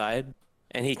building outside,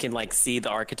 and he can like see the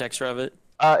architecture of it.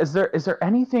 Is there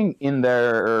anything in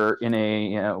there in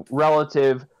a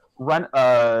relative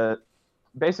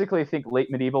basically think late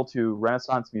medieval to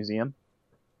Renaissance museum?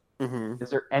 Mm-hmm. Is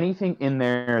there anything in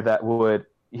there that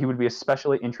he would be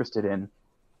especially interested in,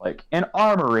 like an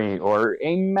armory or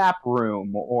a map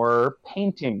room or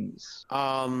paintings?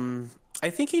 I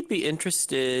think he'd be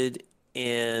interested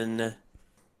in,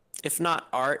 if not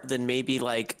art, then maybe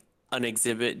like an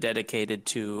exhibit dedicated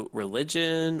to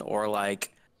religion or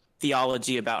like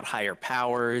theology about higher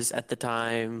powers at the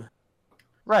time.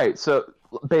 Right. So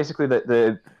basically,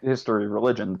 the history of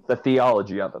religion, the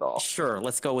theology of it all. Sure,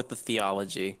 let's go with the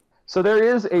theology. So there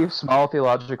is a small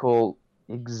theological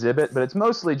exhibit, but it's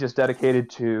mostly just dedicated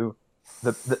to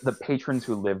the patrons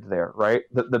who lived there, right?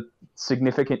 The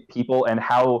significant people and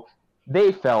how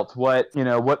they felt, what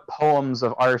poems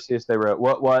of Arceus they wrote,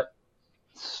 what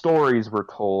stories were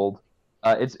told.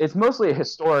 It's mostly a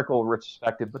historical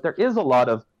retrospective, but there is a lot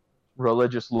of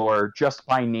religious lore just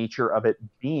by nature of it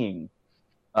being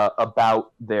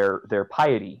about their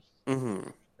piety. Mm-hmm.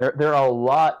 There are a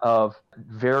lot of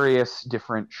various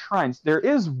different shrines. There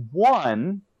is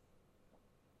one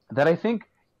that I think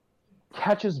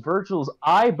catches Virgil's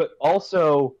eye, but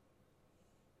also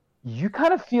you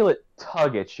kind of feel it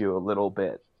tug at you a little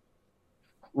bit.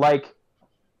 Like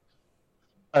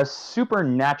a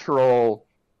supernatural,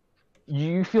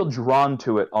 you feel drawn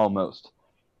to it almost.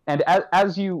 And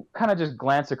as you kind of just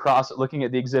glance across it, looking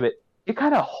at the exhibit, it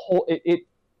kind of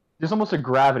there's almost a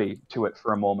gravity to it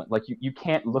for a moment. Like you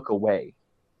can't look away.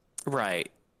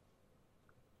 Right.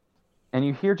 And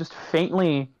you hear just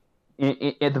faintly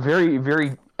at the very,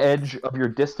 very edge of your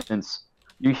distance,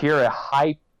 you hear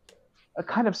a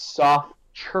kind of soft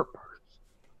chirp.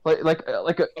 Like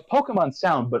a Pokemon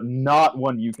sound, but not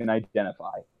one you can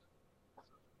identify.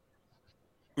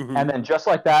 Mm-hmm. And then just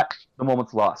like that, the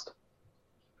moment's lost.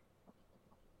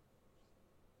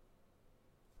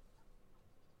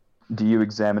 Do you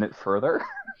examine it further?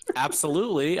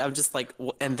 Absolutely. I'm just like,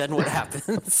 and then what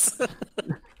happens? So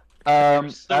I'm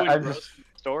engrossed just, in the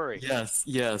story.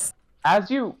 Yes. as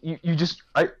you just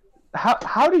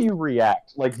how do you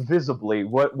react, like visibly?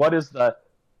 What is the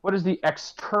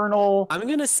external? I'm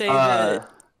gonna say that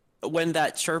when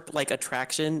that chirp like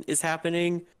attraction is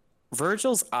happening,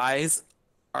 Virgil's eyes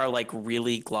are like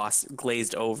really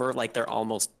glazed over, like they're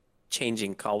almost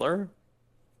changing color.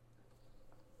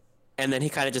 And then he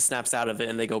kind of just snaps out of it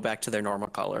and they go back to their normal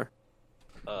color.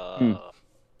 Give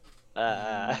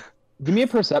me a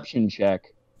perception check.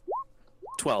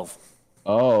 12.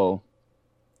 Oh.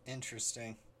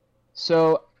 Interesting.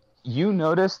 So, you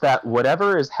notice that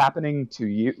whatever is happening to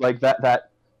you, like that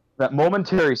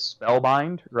momentary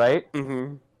spellbind, right?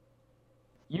 Mm-hmm.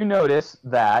 You notice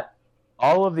that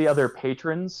all of the other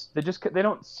patrons, they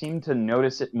don't seem to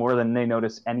notice it more than they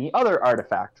notice any other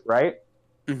artifact, right?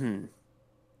 Mm-hmm.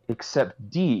 Except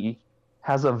D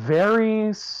has a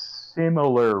very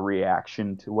similar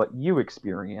reaction to what you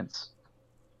experience.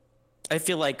 I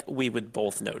feel like we would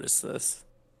both notice this.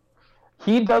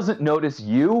 He doesn't notice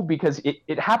you because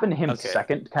it happened to him Okay.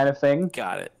 second, kind of thing.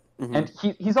 Got it. Mm-hmm. And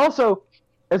he's also,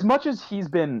 as much as he's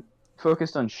been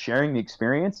focused on sharing the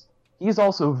experience, he's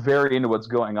also very into what's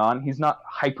going on. He's not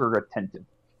hyper attentive.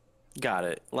 Got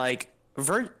it. Like,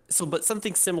 but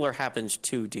something similar happened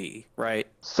to D, right?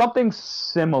 Something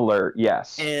similar,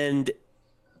 yes. And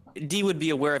D would be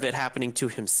aware of it happening to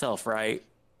himself, right?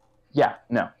 Yeah,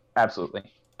 no, absolutely.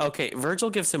 Okay,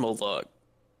 Virgil gives him a look.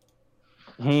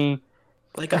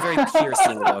 Like a very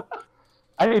piercing look.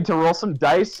 I need to roll some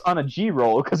dice on a G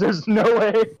roll, because there's no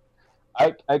way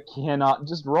I cannot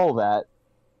just roll that.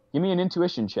 Give me an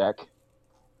intuition check.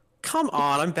 Come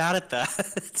on, I'm bad at that.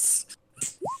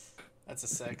 That's a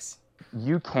 6.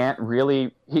 You can't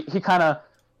really... He kind of...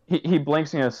 He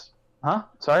blinks and he goes, huh?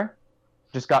 Sorry?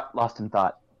 Just got lost in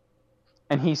thought.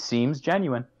 And he seems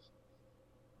genuine.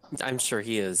 I'm sure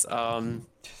he is.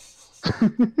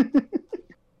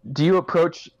 Do you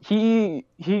approach... He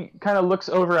kind of looks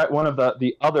over at one of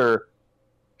the other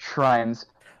shrines.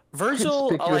 Virgil,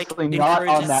 conspicuously not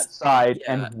on that side,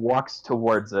 yeah. and walks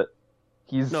towards it.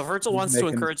 Virgil wants to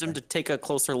encourage him to take a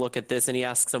closer look at this, and he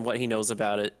asks him what he knows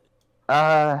about it.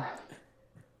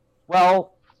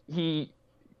 Well, he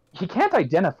can't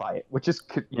identify it, which is,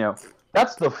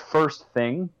 that's the first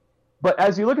thing. But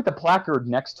as you look at the placard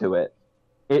next to it,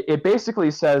 it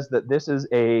basically says that this is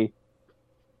a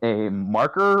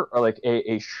marker, or like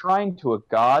a shrine to a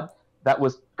god that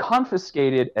was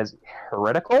confiscated as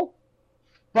heretical,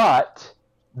 but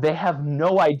they have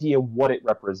no idea what it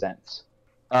represents.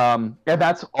 And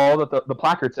that's all that the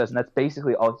placard says, and that's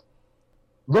basically all.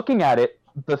 Looking at it,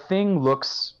 the thing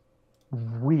looks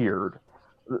weird.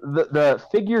 The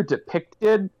figure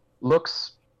depicted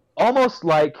looks almost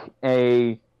like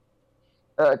a...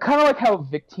 kind of like how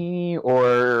Victini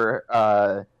or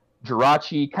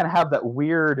Jirachi kind of have that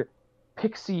weird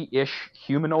pixie-ish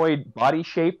humanoid body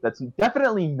shape that's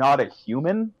definitely not a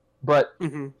human, but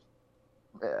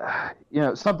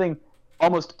something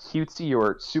almost cutesy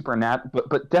or supernatural,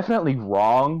 but definitely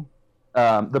wrong.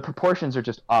 The proportions are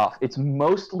just off. It's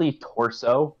mostly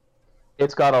torso.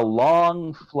 It's got a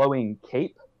long flowing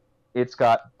cape. It's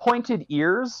got pointed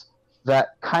ears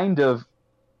that kind of...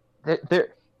 The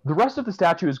rest of the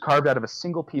statue is carved out of a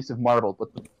single piece of marble,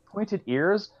 but the pointed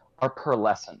ears are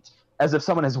pearlescent, as if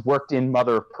someone has worked in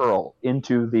mother of pearl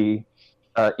into the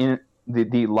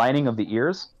lining of the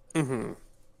ears. Mm-hmm.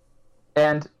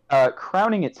 And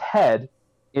crowning its head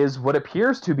is what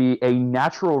appears to be a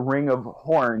natural ring of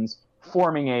horns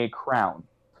forming a crown.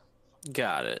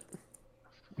 Got it.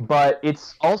 But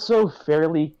it's also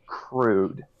fairly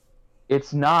crude.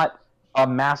 It's not a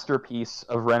masterpiece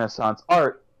of Renaissance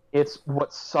art. It's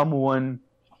what someone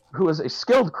who is a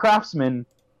skilled craftsman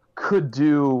could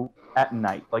do at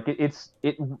night. Like it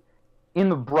in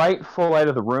the bright full light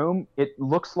of the room, it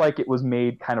looks like it was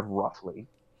made kind of roughly.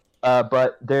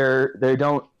 But they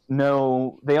don't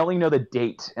know. They only know the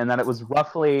date, and that it was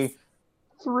roughly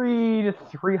 300 to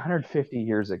 350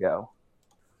 years ago.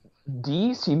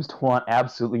 D seems to want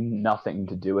absolutely nothing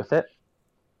to do with it,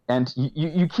 and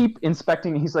you keep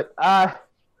inspecting. He's like, I'm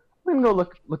gonna go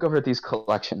look over at these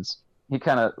collections. He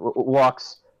kind of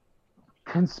walks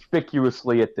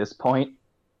conspicuously at this point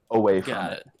away from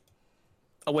it.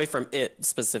 Away from it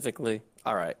specifically.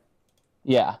 All right.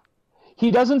 Yeah. He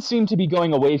doesn't seem to be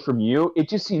going away from you. It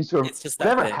just seems to have... It's just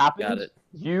whatever that happened,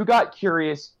 you got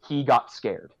curious, he got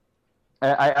scared.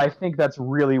 I think that's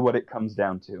really what it comes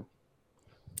down to.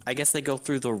 I guess they go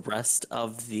through the rest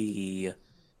of the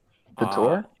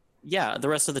tour? Yeah, the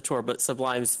rest of the tour, but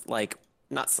Sublime's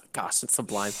it's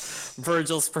Sublime.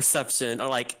 Virgil's perception, or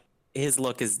like his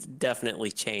look is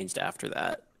definitely changed after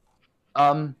that.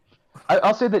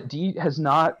 I'll say that D has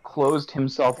not closed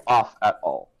himself off at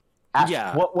all.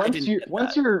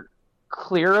 Once you're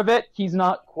clear of it, he's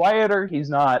not quieter. He's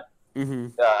not.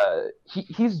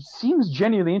 He seems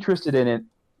genuinely interested in it.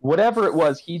 Whatever it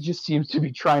was, he just seems to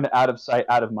be trying to out of sight,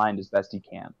 out of mind as best he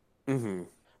can.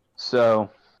 So,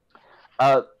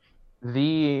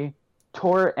 the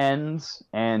tour ends,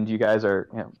 and you guys are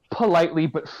politely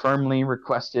but firmly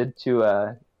requested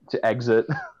to exit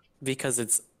because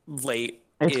it's late.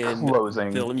 It's in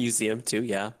closing. The museum too.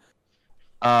 Yeah.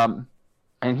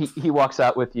 And he walks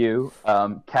out with you.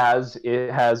 Kaz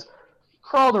has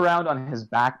crawled around on his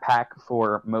backpack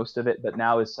for most of it, but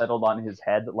now is settled on his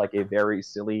head like a very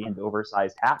silly and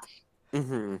oversized hat.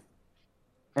 Mm-hmm.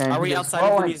 And Are he we goes, outside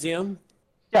 "Well, of the museum?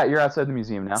 Yeah, you're outside the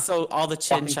museum now. So all the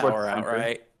chin Walking towards shower the out, center.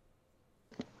 right?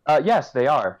 Yes, they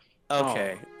are.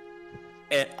 Okay.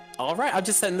 All right, I'm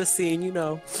just setting the scene, you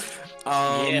know.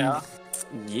 Yeah.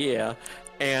 Yeah.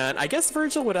 And I guess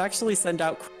Virgil would actually send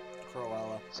out.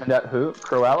 Cruella. Send out who?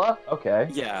 Cruella? Okay.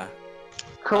 Yeah. Just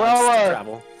to Cruella,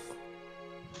 travel.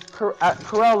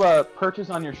 Cruella perches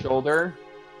on your shoulder,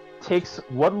 takes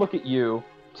one look at you,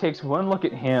 takes one look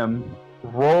at him,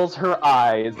 rolls her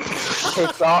eyes,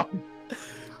 takes off.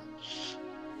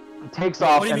 Takes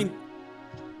off. What do you and mean?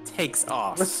 Takes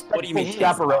off. What do you mean? Takes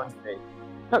Chaperone off? face.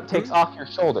 No, takes off your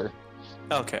shoulder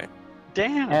Okay.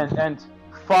 Damn. and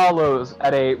follows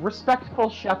at a respectful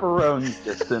chaperone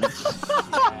distance.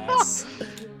 Yes.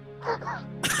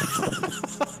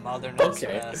 Mother knows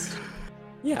Okay. best.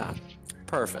 Yeah.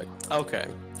 Perfect. Okay.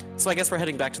 So I guess we're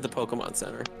heading back to the Pokemon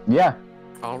Center. Yeah.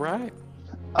 All right.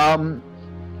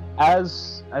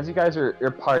 As you guys are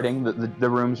parting, the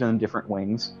rooms are in different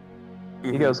wings.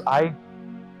 He Mhm. goes, I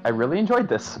really enjoyed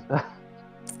this.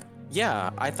 Yeah,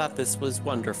 I thought this was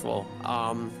wonderful.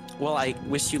 Well, I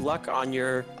wish you luck on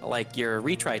your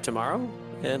retry tomorrow,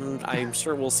 and I'm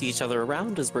sure we'll see each other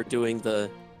around as we're doing the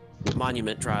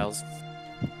monument trials.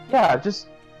 Yeah, just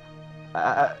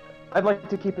I'd like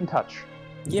to keep in touch.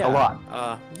 Yeah. A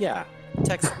lot. Yeah.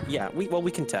 Text. Yeah.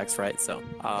 We can text, right? So.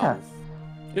 Yeah.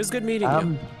 It was good meeting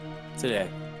you today.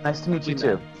 Nice to meet you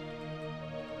too.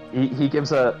 He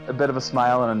gives a bit of a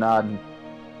smile and a nod,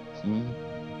 and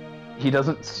he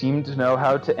doesn't seem to know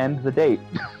how to end the date.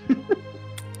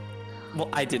 Well,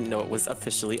 I didn't know it was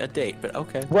officially a date, but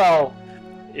okay. Well,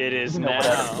 It is you know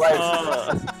now.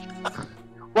 what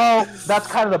well, that's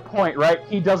kind of the point, right?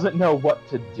 He doesn't know what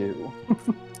to do,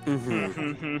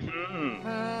 Mm-hmm.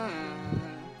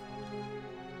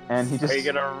 and he just Are you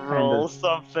gonna roll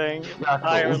something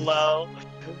high or low?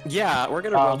 Yeah, we're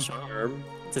gonna roll charm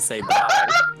to say bye.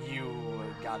 You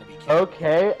gotta be kidding.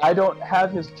 Okay, I don't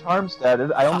have his charm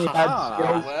statted. I only had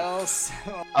skills. Well,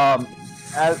 so...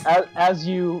 As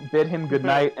you bid him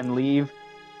goodnight and leave,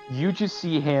 you just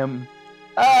see him.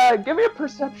 Give me a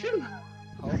perception.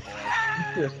 Oh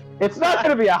boy. It's not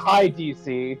going to be a high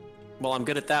DC. Well, I'm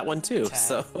good at that one too. 10.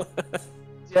 So.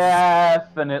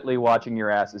 Definitely watching your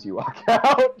ass as you walk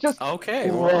out. Just Okay.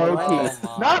 low well, key.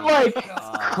 Oh my Not like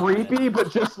God. creepy,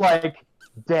 but just like,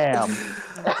 damn.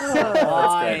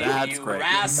 Why, That's you great.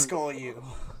 rascal, you.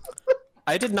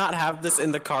 I did not have this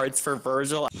in the cards for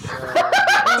Virgil.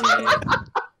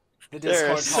 The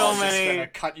There are Discord so call is just many- gonna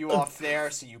cut you off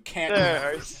there, so you can't.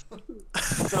 There are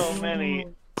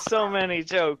so many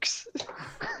jokes.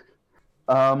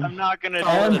 I'm not gonna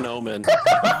Call it do an omen.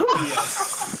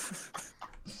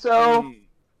 So,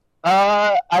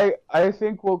 I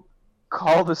think we'll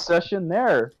call the session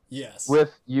there Yes.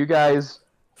 with you guys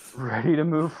ready to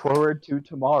move forward to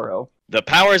tomorrow. The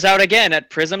power's out again at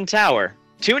Prism Tower.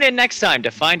 Tune in next time to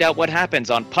find out what happens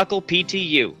on Puckle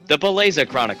PTU, the Beleza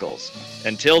Chronicles.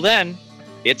 Until then,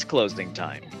 it's closing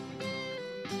time.